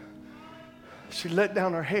 She let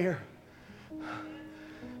down her hair.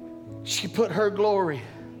 She put her glory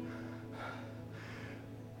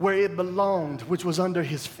where it belonged, which was under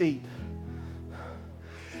his feet.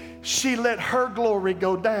 She let her glory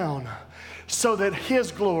go down so that his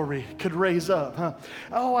glory could raise up.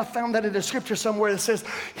 Oh, I found that in the scripture somewhere that says,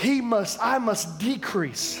 I must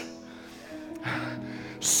decrease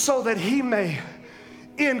so that he may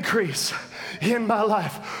increase in my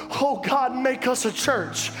life. Oh God, make us a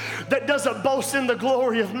church that doesn't boast in the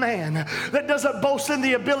glory of man, that doesn't boast in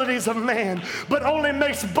the abilities of man, but only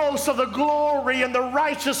makes boast of the glory and the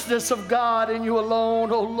righteousness of God and you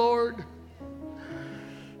alone, oh Lord.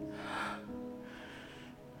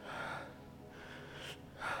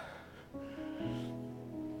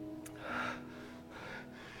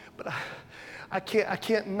 But I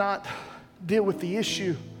can't not deal with the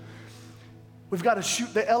issue. We've got to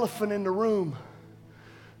shoot the elephant in the room.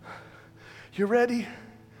 You ready?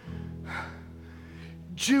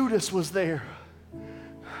 Judas was there.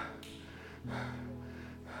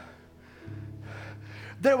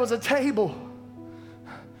 There was a table,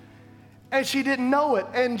 and she didn't know it,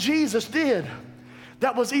 and Jesus did.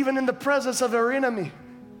 That was even in the presence of her enemy.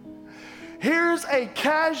 Here's a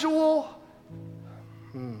casual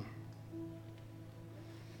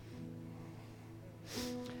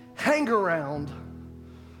hang around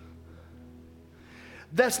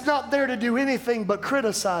that's not there to do anything but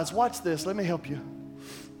criticize. Watch this, let me help you.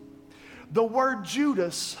 The word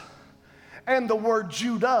Judas and the word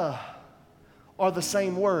Judah are the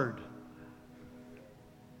same word.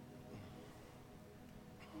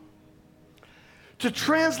 To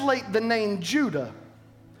translate the name Judah,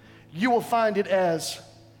 you will find it as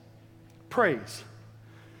praise.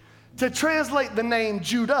 To translate the name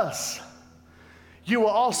Judas, you will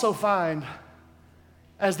also find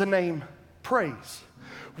as the name praise.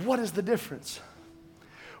 What is the difference?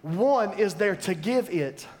 One is there to give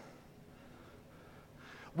it,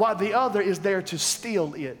 while the other is there to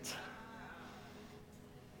steal it.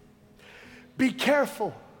 Be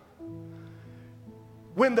careful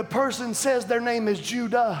when the person says their name is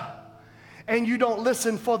Judah and you don't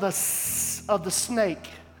listen for the s of the snake.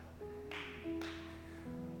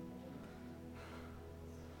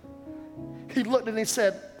 He looked and he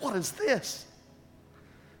said, what is this?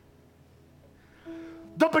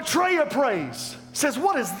 The betrayer praise says,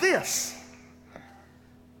 what is this?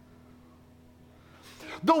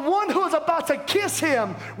 The one who is about to kiss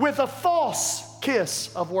him with a false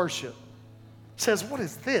kiss of worship says, what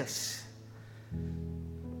is this?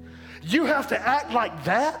 You have to act like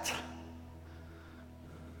that?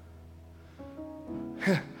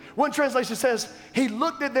 One translation says, he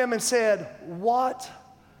looked at them and said, what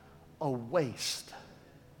a waste.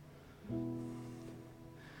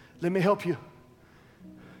 Let me help you.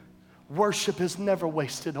 Worship is never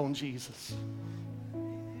wasted on Jesus.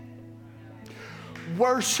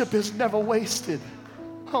 Worship is never wasted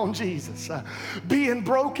on Jesus. Being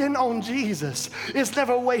broken on Jesus is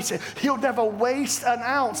never wasted. He'll never waste an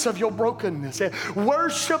ounce of your brokenness.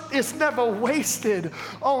 Worship is never wasted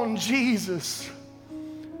on Jesus.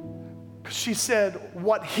 She said,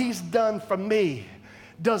 what he's done for me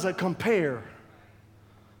doesn't compare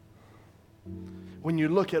when you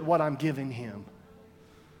look at what I'm giving him.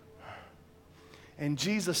 And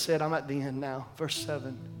Jesus said, I'm at the end now, verse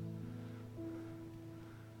 7.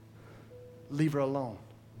 Leave her alone.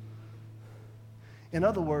 In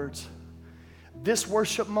other words, this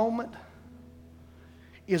worship moment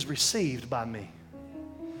is received by me.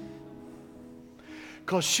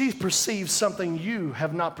 Because she perceives something you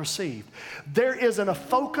have not perceived. There isn't a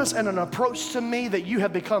focus and an approach to me that you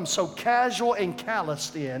have become so casual and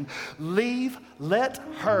calloused in. Let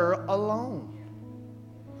her alone.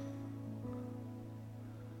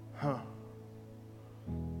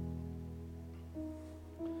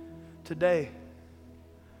 Today,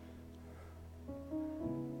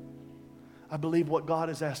 I believe what God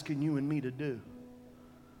is asking you and me to do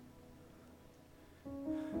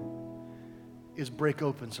is break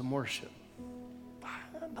open some worship.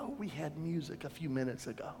 I know we had music a few minutes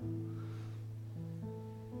ago.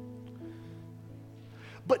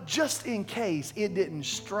 But just in case it didn't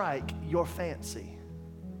strike your fancy,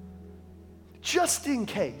 just in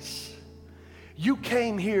case you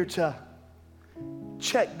came here to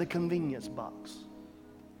check the convenience box,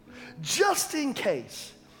 just in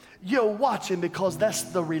case you're watching because that's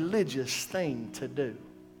the religious thing to do,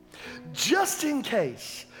 just in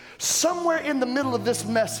case somewhere in the middle of this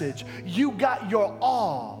message you got your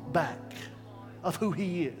awe back of who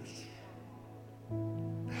he is,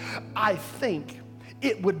 I think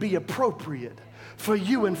it would be appropriate for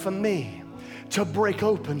you and for me to break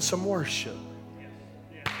open some worship.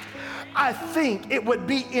 I think it would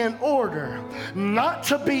be in order not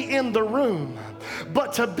to be in the room,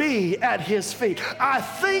 but to be at his feet. I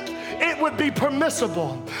think it would be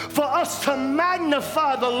permissible for us to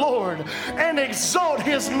magnify the Lord and exalt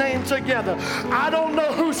his name together. I don't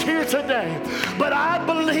know who's here today, but I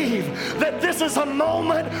believe that this is a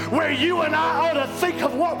moment where you and I ought to think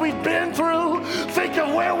of what we've been through, think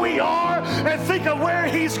of where we are, and think of where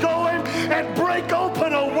he's going, and break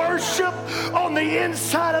open a worship on the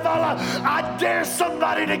inside of our life. I dare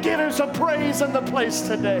somebody to give him some praise in the place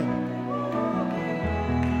today.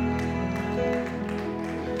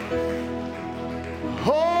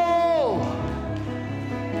 Oh!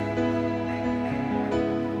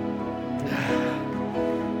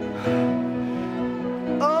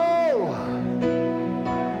 Oh!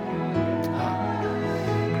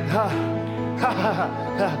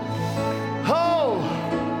 Oh!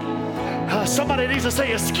 Somebody needs to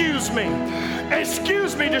say, excuse me.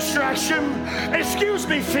 Excuse me, distraction. Excuse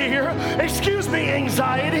me, fear. Excuse me,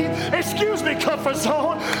 anxiety. Excuse me, comfort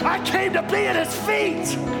zone. I came to be at his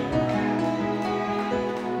feet.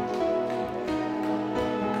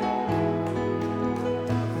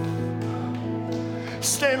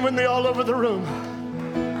 Stand with me all over the room.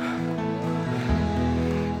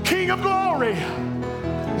 King of glory,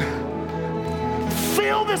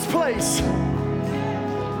 fill this place.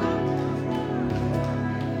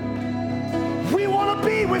 We want to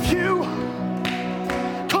be with you.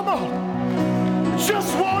 Come on.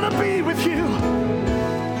 Just want to be with you.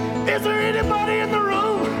 Is there anybody in the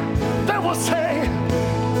room that will say,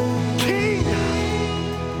 King,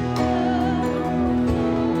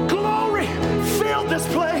 glory, fill this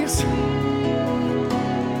place?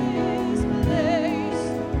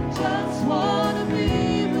 Just want to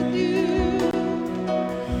be with you.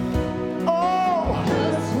 Oh,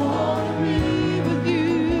 Just want to be with you.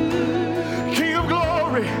 King of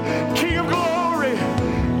glory, King of glory.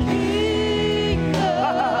 King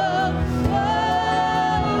of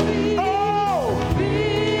glory, Oh,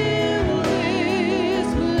 fill this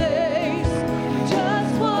place.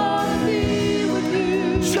 Just want to be with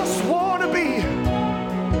you. just want to be.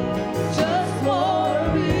 Just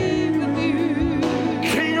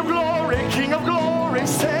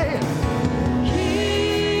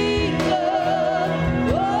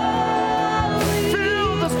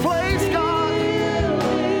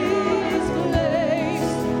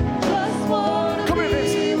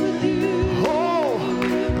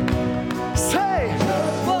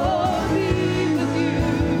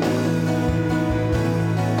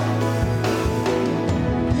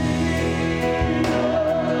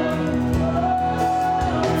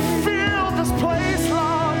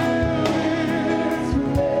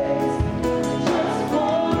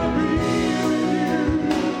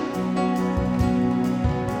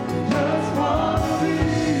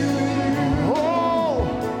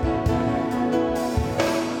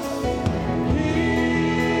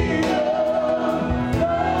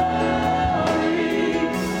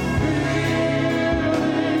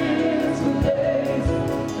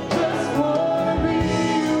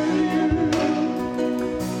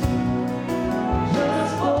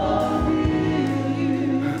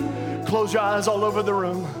Close your eyes all over the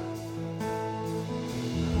room.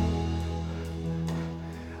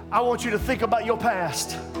 I want you to think about your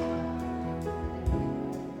past.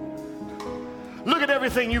 Look at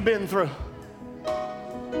everything you've been through.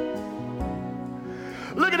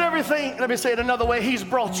 Look at everything, let me say it another way, He's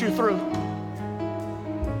brought you through.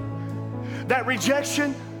 That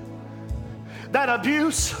rejection, that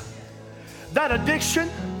abuse, that addiction,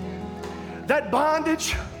 that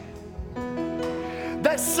bondage,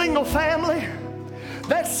 that single family,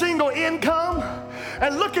 that single income,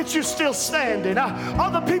 and look at you still standing.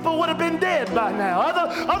 Other people would have been dead by now.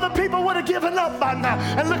 Other people would have given up by now.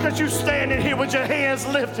 And look at you standing here with your hands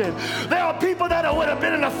lifted. There are people that would have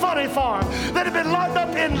been in a funny farm, that have been locked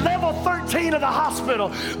up in level 13 of the hospital.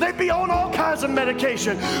 They'd be on all kinds of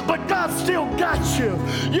medication, but God still got you.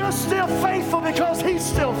 You're still faithful because He's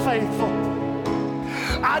still faithful.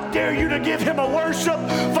 I dare you to give Him a worship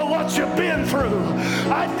for what you've been through.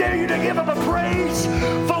 I dare you to give Him a praise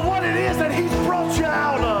for what it is that He's brought you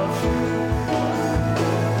out of.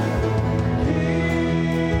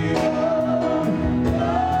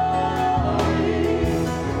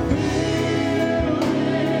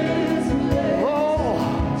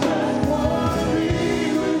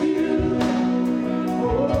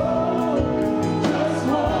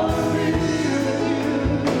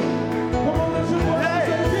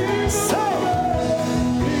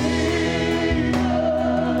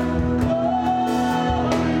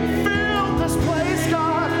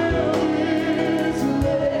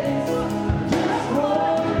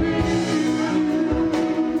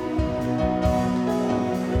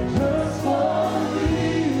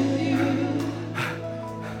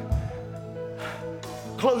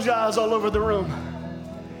 Close your eyes all over the room.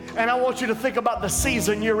 And I want you to think about the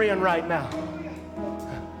season you're in right now.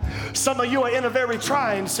 Some of you are in a very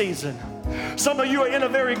trying season. Some of you are in a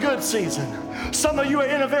very good season. Some of you are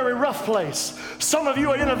in a very rough place. Some of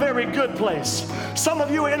you are in a very good place. Some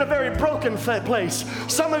of you are in a very broken place.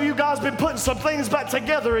 Some of you guys been putting some things back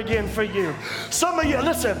together again for you. Some of you,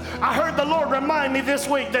 listen, I heard the Lord remind me this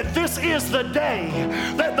week that this is the day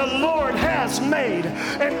that the Lord has made,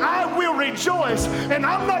 and I will rejoice. And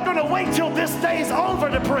I'm not going to wait till this day's over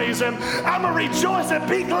to praise Him. I'm going to rejoice and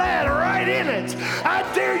be glad right in it. I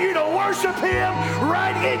dare you to worship Him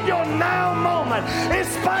right in your now moment, in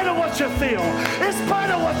spite of what you feel, in spite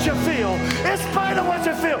of what you feel, in spite of what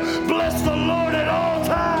you feel. Bless the Lord at all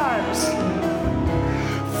times.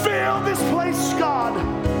 Fill this place, God.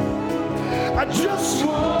 I just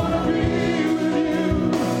want to be with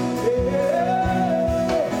you. Yeah.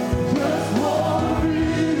 Just want to be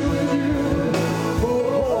with you.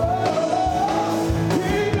 Oh,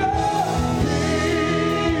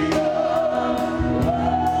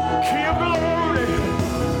 King of glory.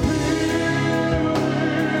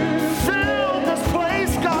 Fill this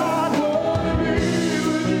place, God.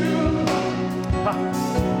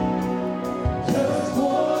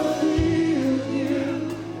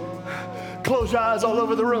 Close your eyes all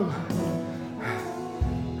over the room.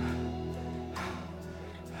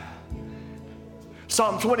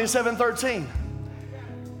 Psalm 27:13.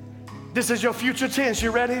 This is your future tense.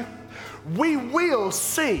 You ready? We will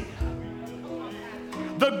see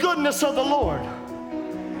the goodness of the Lord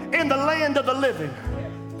in the land of the living.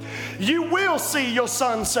 You will see your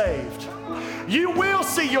son saved. You will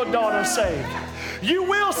see your daughter saved. You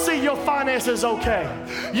will see your finances okay.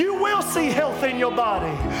 You will see health in your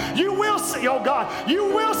body. You will see, oh God, you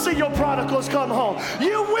will see your prodigals come home.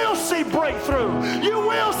 You will see breakthrough. You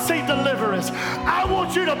will see deliverance. I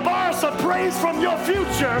want you to borrow some praise from your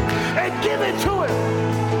future and give it to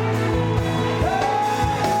Him.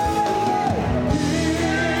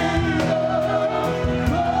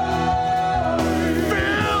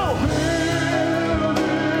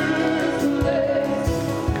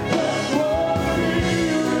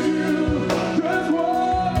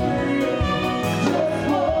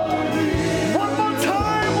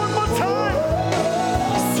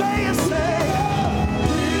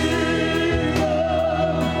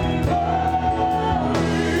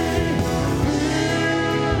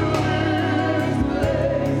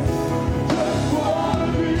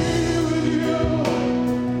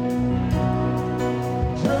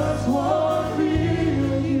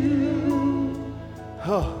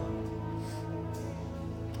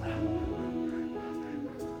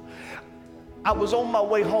 I was on my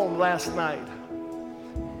way home last night,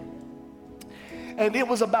 and it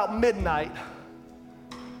was about midnight.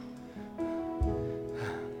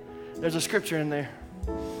 There's a scripture in there.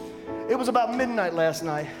 It was about midnight last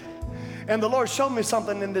night, and the Lord showed me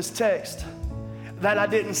something in this text that I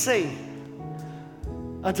didn't see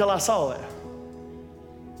until I saw it.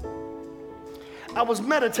 I was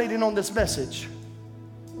meditating on this message,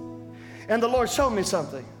 and the Lord showed me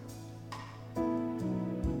something.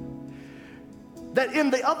 That in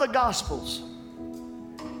the other Gospels,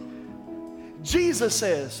 Jesus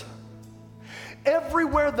says,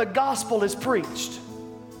 everywhere the gospel is preached,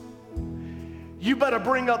 you better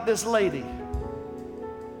bring up this lady.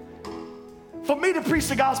 For me to preach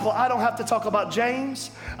the gospel, I don't have to talk about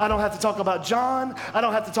James. I don't have to talk about John. I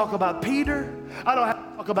don't have to talk about Peter. I don't have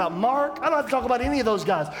to talk about Mark. I don't have to talk about any of those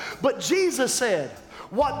guys. But Jesus said,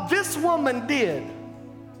 what this woman did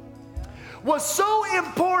was so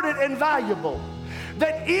important and valuable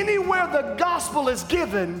that anywhere the gospel is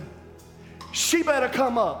given, she better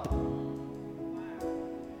come up.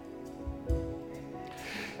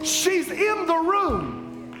 She's in the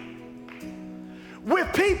room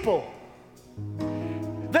with people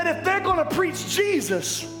that if they're going to preach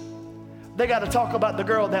Jesus, they got to talk about the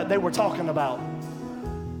girl that they were talking about.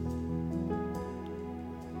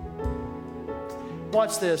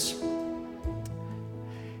 Watch this.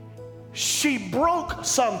 She broke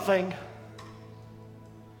something,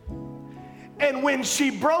 and when she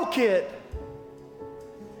broke it,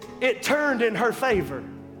 it turned in her favor.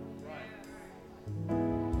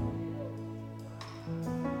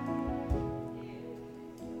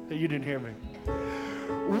 You didn't hear me.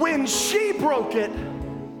 When she broke it,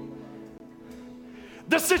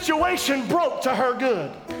 the situation broke to her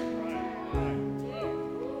good.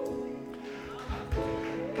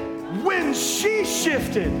 When she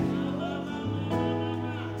shifted,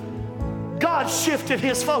 God shifted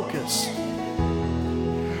his focus.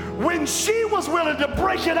 When she was willing to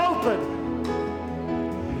break it open,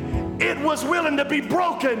 it was willing to be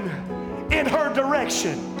broken in her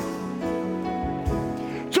direction.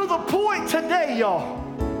 To the point today, y'all,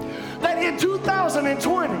 that in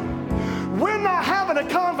 2020, we're not having a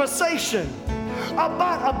conversation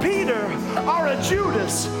about a Peter or a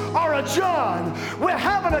Judas or a John. We're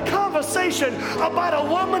having a conversation about a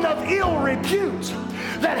woman of ill repute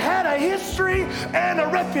that had a history and a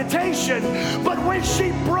reputation. But when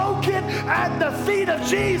she broke it at the feet of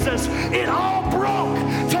Jesus, it all broke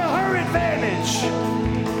to her advantage.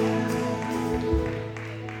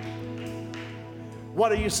 What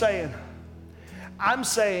are you saying? I'm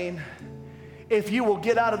saying, if you will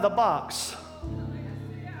get out of the box,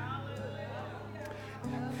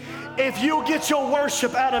 if you'll get your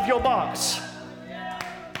worship out of your box,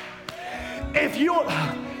 if you'll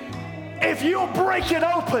break it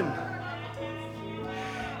open,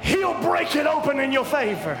 he'll break it open in your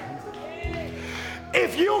favor.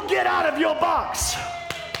 If you'll get out of your box,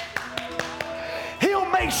 he'll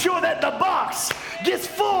make sure that the box gets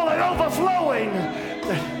full and overflowing.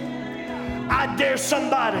 I dare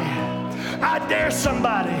somebody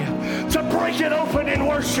to break it open in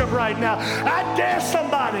worship right now. I dare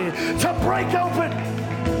somebody to break open.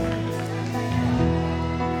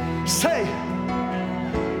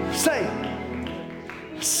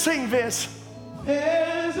 Sing this.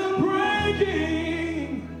 There's a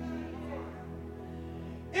breaking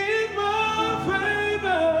in my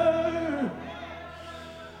favor.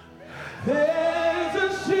 There's a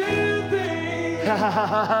shifting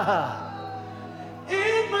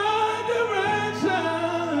in my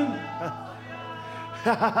direction.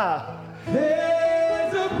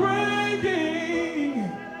 There's a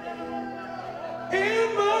breaking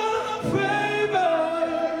in my favor.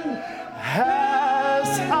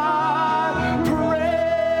 As I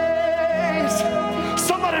praise.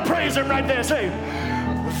 Somebody praise him right there. Say,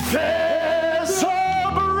 there's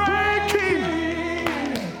a breaking.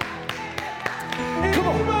 Come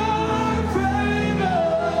on.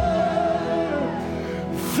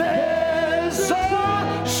 There's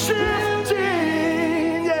a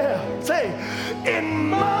shifting. Yeah. Say, in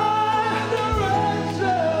my direction.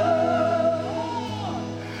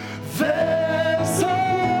 There's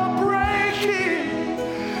a breaking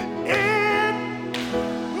in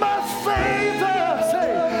my favor. Say,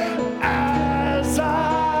 as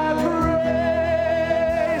I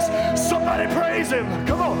praise. Somebody praise him.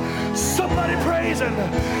 Come on. Somebody praise him.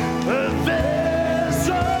 There's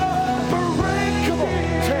a break. Come on.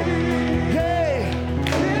 Say, yeah.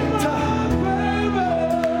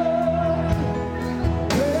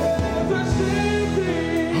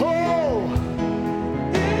 Oh.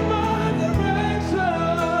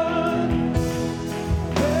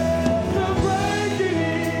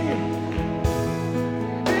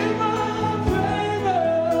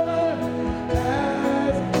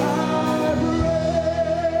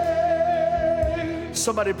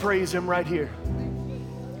 Somebody praise him right here.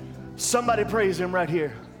 Somebody praise him right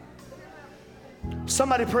here.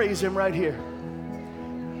 Somebody praise him right here.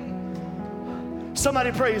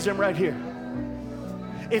 Somebody praise him right here.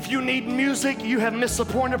 If you need music, you have missed the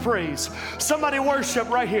point of praise. Somebody worship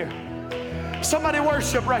right here. Somebody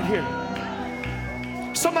worship right here.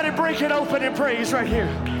 Somebody break it open in praise right here.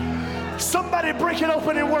 Somebody break it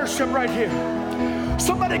open in worship right here.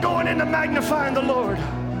 Somebody going into magnifying the Lord.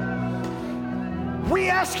 We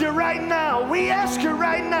ask you right now, we ask you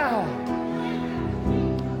right now,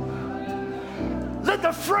 let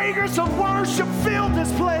the fragrance of worship fill this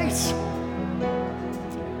place.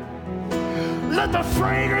 Let the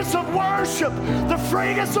fragrance of worship fill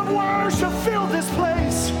this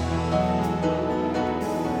place.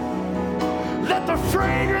 Let the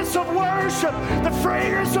fragrance of worship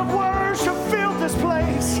fill this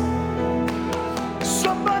place.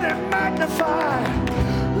 Somebody magnify.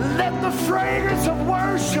 Let the fragrance of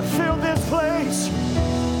worship fill this place.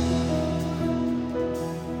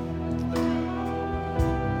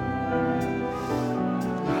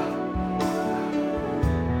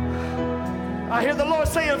 I hear the Lord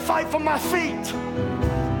saying, fight for my feet.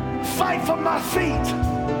 Fight for my feet.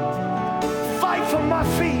 Fight for my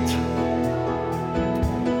feet.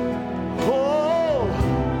 Oh.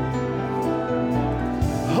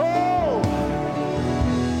 Oh.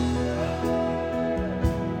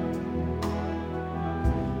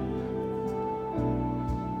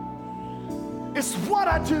 It's what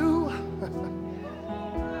I do.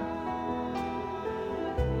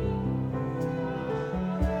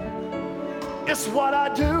 It's what I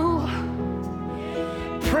do.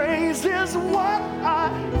 Praise is what I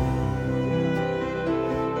do.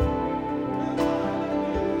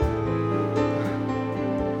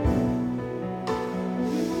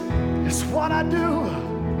 It's what I do.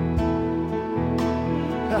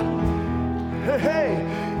 Hey,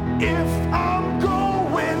 if I'm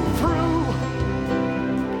going through,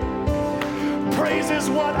 praise is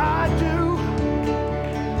what I do.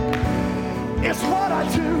 It's what I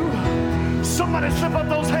do. Somebody slip up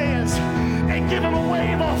those hands and give him a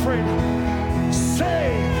wave offering.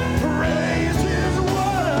 Say, praise is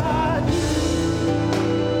what I do.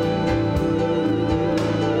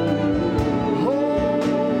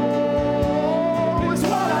 Oh, it's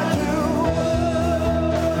what I do.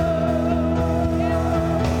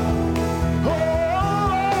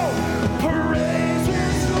 Oh, praise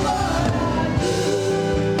is what I do.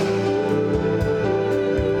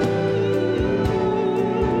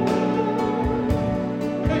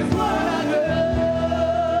 It's what I do.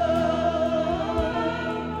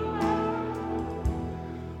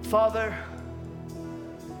 Father,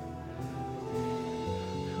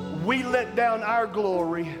 we let down our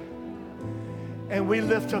glory and we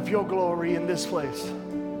lift up your glory in this place.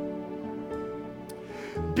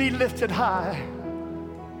 Be lifted high.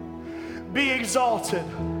 Be exalted.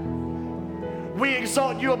 We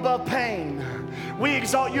exalt you above pain. We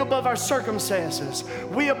exalt you above our circumstances.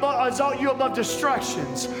 We exalt you above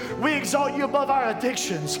distractions. We exalt you above our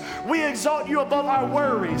addictions. We exalt you above our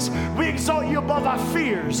worries. We exalt you above our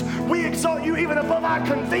fears. We exalt you even above our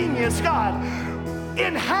convenience, God.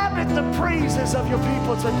 Inhabit the praises of your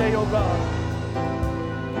people today, oh God.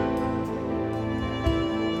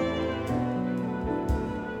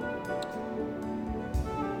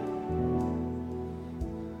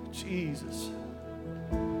 Jesus.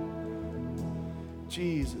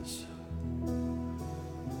 Jesus.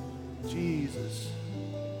 Jesus.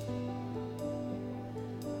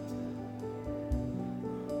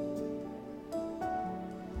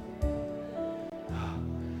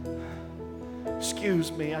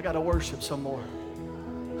 Excuse me, I got to worship some more.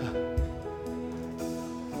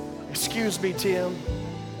 Excuse me, Tim.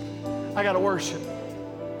 I got to worship.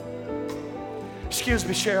 Excuse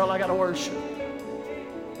me, Cheryl, I got to worship.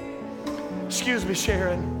 Excuse me,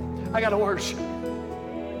 Sharon, I got to worship.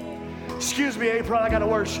 Excuse me, April, I got to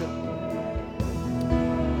worship.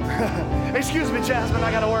 Excuse me, Jasmine,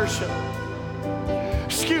 I got to worship.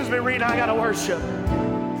 Excuse me, Rita, I got to worship.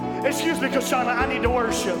 Excuse me, Kashana, I need to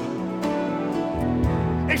worship.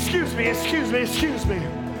 Excuse me, excuse me, excuse me.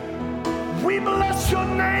 We bless your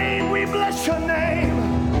name, we bless your name.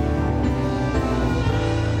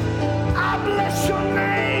 I bless your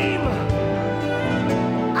name.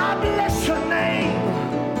 I bless your name.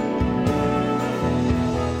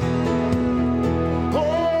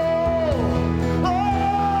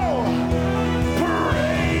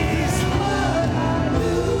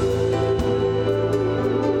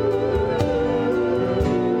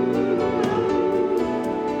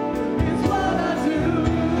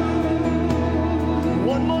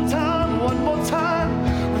 One more time.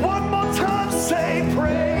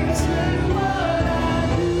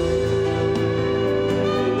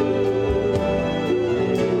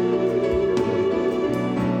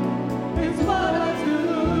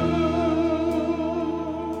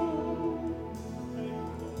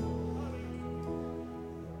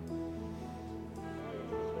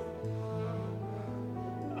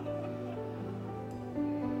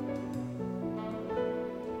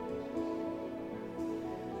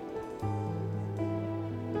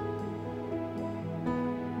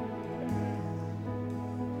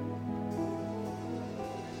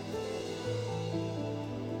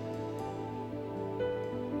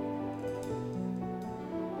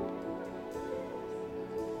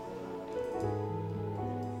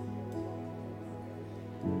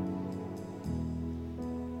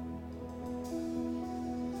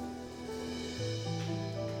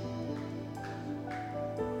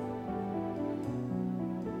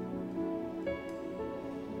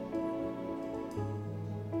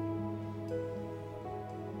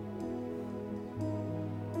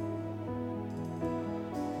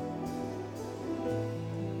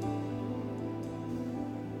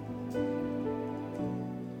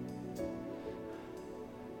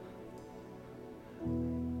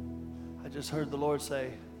 just heard the Lord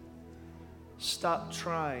say, stop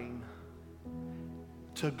trying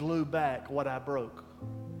to glue back what I broke.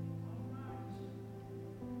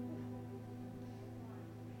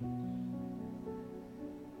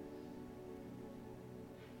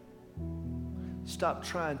 Stop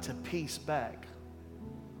trying to piece back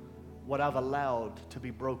what I've allowed to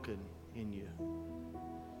be broken in you.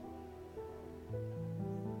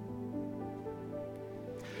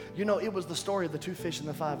 You know, it was the story of the 2 fish and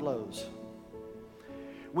the 5 loaves.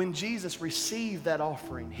 When Jesus received that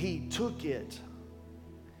offering, he took it,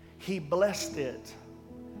 he blessed it,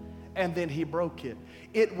 and then he broke it.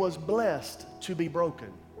 It was blessed to be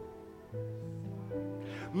broken.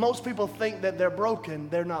 Most people think that they're broken,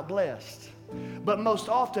 they're not blessed. But most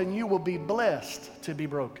often you will be blessed to be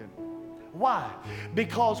broken. Why?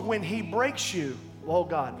 Because when he breaks you, oh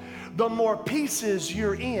God, the more pieces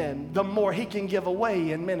you're in, the more he can give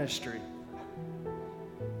away in ministry.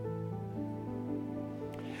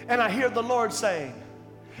 And I hear the Lord saying,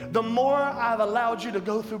 the more I've allowed you to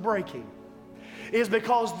go through breaking is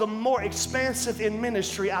because the more expansive in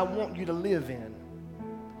ministry I want you to live in.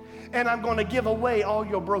 And I'm going to give away all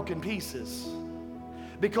your broken pieces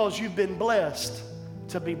because you've been blessed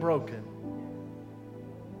to be broken.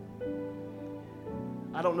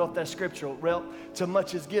 I don't know if that's scriptural. Well, to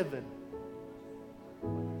much is given,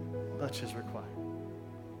 much is required.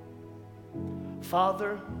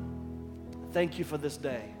 Father, thank you for this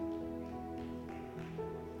day.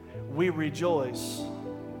 We rejoice,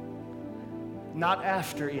 not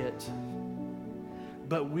after it,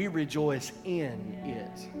 but we rejoice in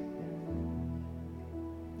it.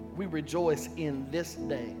 We rejoice in this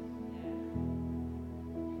day.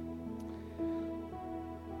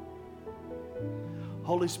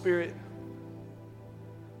 Holy Spirit,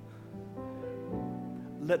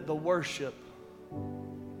 let the worship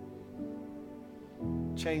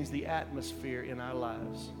change the atmosphere in our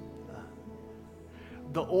lives.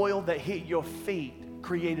 The oil that hit your feet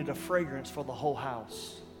created a fragrance for the whole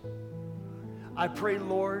house. I pray,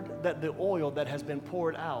 Lord, that the oil that has been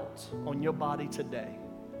poured out on your body today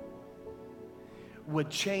would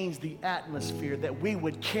change the atmosphere, that we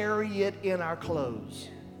would carry it in our clothes.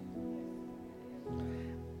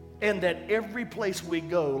 And that every place we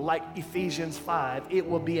go, like Ephesians 5, it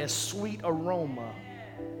will be a sweet aroma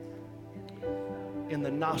in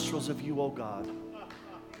the nostrils of you, oh God.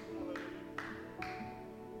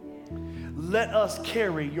 Let us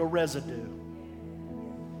carry your residue.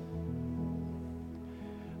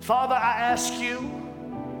 Father, I ask you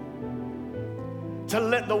to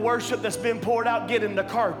let the worship that's been poured out get into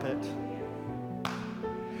carpet,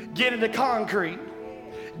 get into concrete,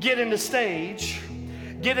 get into stage,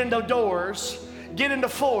 get into doors, get into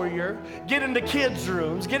foyer, get into kids'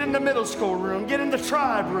 rooms, get into middle school room, get into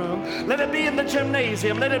tribe room. Let it be in the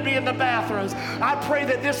gymnasium. Let it be in the bathrooms. I pray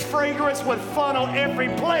that this fragrance would funnel every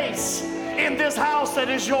place in this house that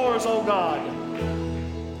is yours, oh God.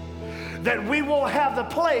 That we won't have the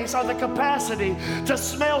place or the capacity to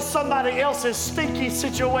smell somebody else's stinky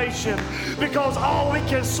situation, because all we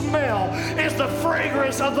can smell is the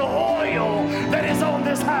fragrance of the oil that is on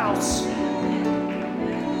this house.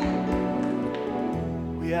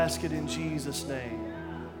 We ask it in Jesus' name.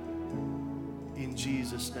 In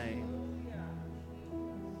Jesus' name.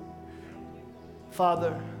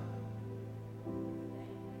 Father,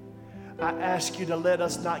 I ask you to let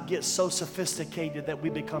us not get so sophisticated that we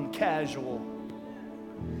become casual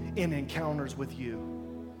in encounters with you.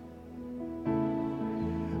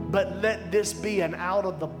 But let this be an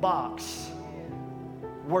out-of-the-box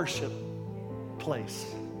worship place.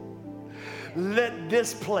 Let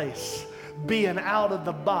this place be an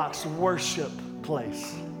out-of-the-box worship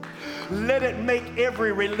place. Let it make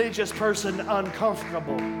every religious person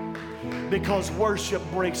uncomfortable, because worship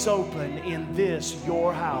breaks open in this,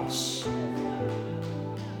 your house.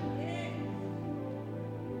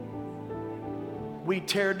 We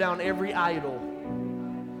tear down every idol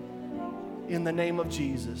in the name of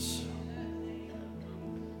Jesus.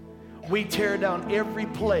 We tear down every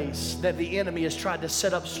place that the enemy has tried to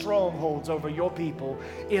set up strongholds over your people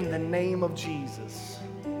in the name of Jesus.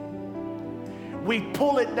 We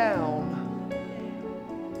pull it down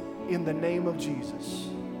in the name of Jesus.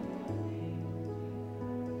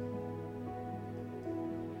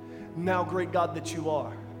 Now, great God that you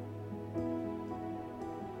are,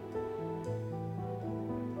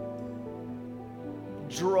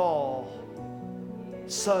 draw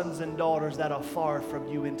sons and daughters that are far from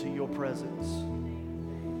you into your presence.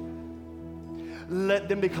 Let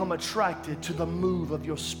them become attracted to the move of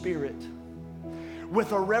your Spirit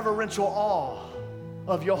with a reverential awe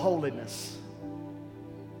of your holiness.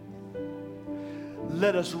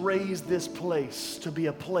 let us raise this place to be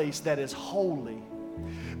a place that is holy,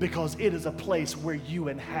 because it is a place where you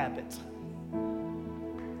inhabit.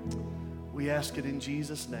 We ask it in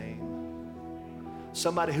Jesus' name.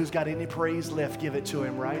 Somebody who's got any praise left, give it to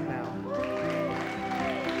him right now.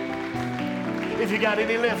 If you got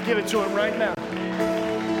any left, give it to him right now.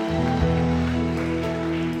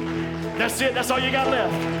 That's it. That's all you got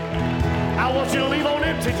left. I want you to leave on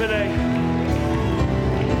empty today.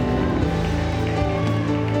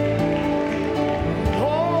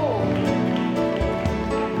 Oh.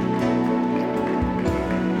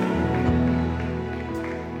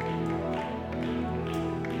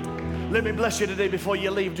 Let me bless you today before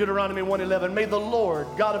you leave. Deuteronomy 1:11. May the Lord,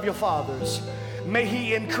 God of your fathers, may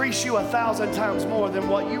he increase you 1,000 times more than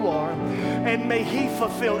what you are, and may he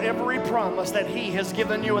fulfill every promise that he has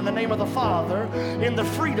given you in the name of the Father, in the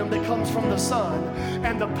freedom that comes from the Son,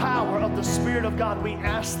 and the power of the Spirit of God. We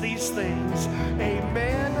ask these things.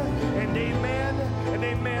 Amen and amen and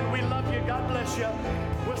amen. We love you. God bless you.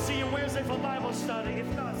 We'll see you Wednesday for Bible study.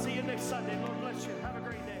 If not, see you next Sunday. Lord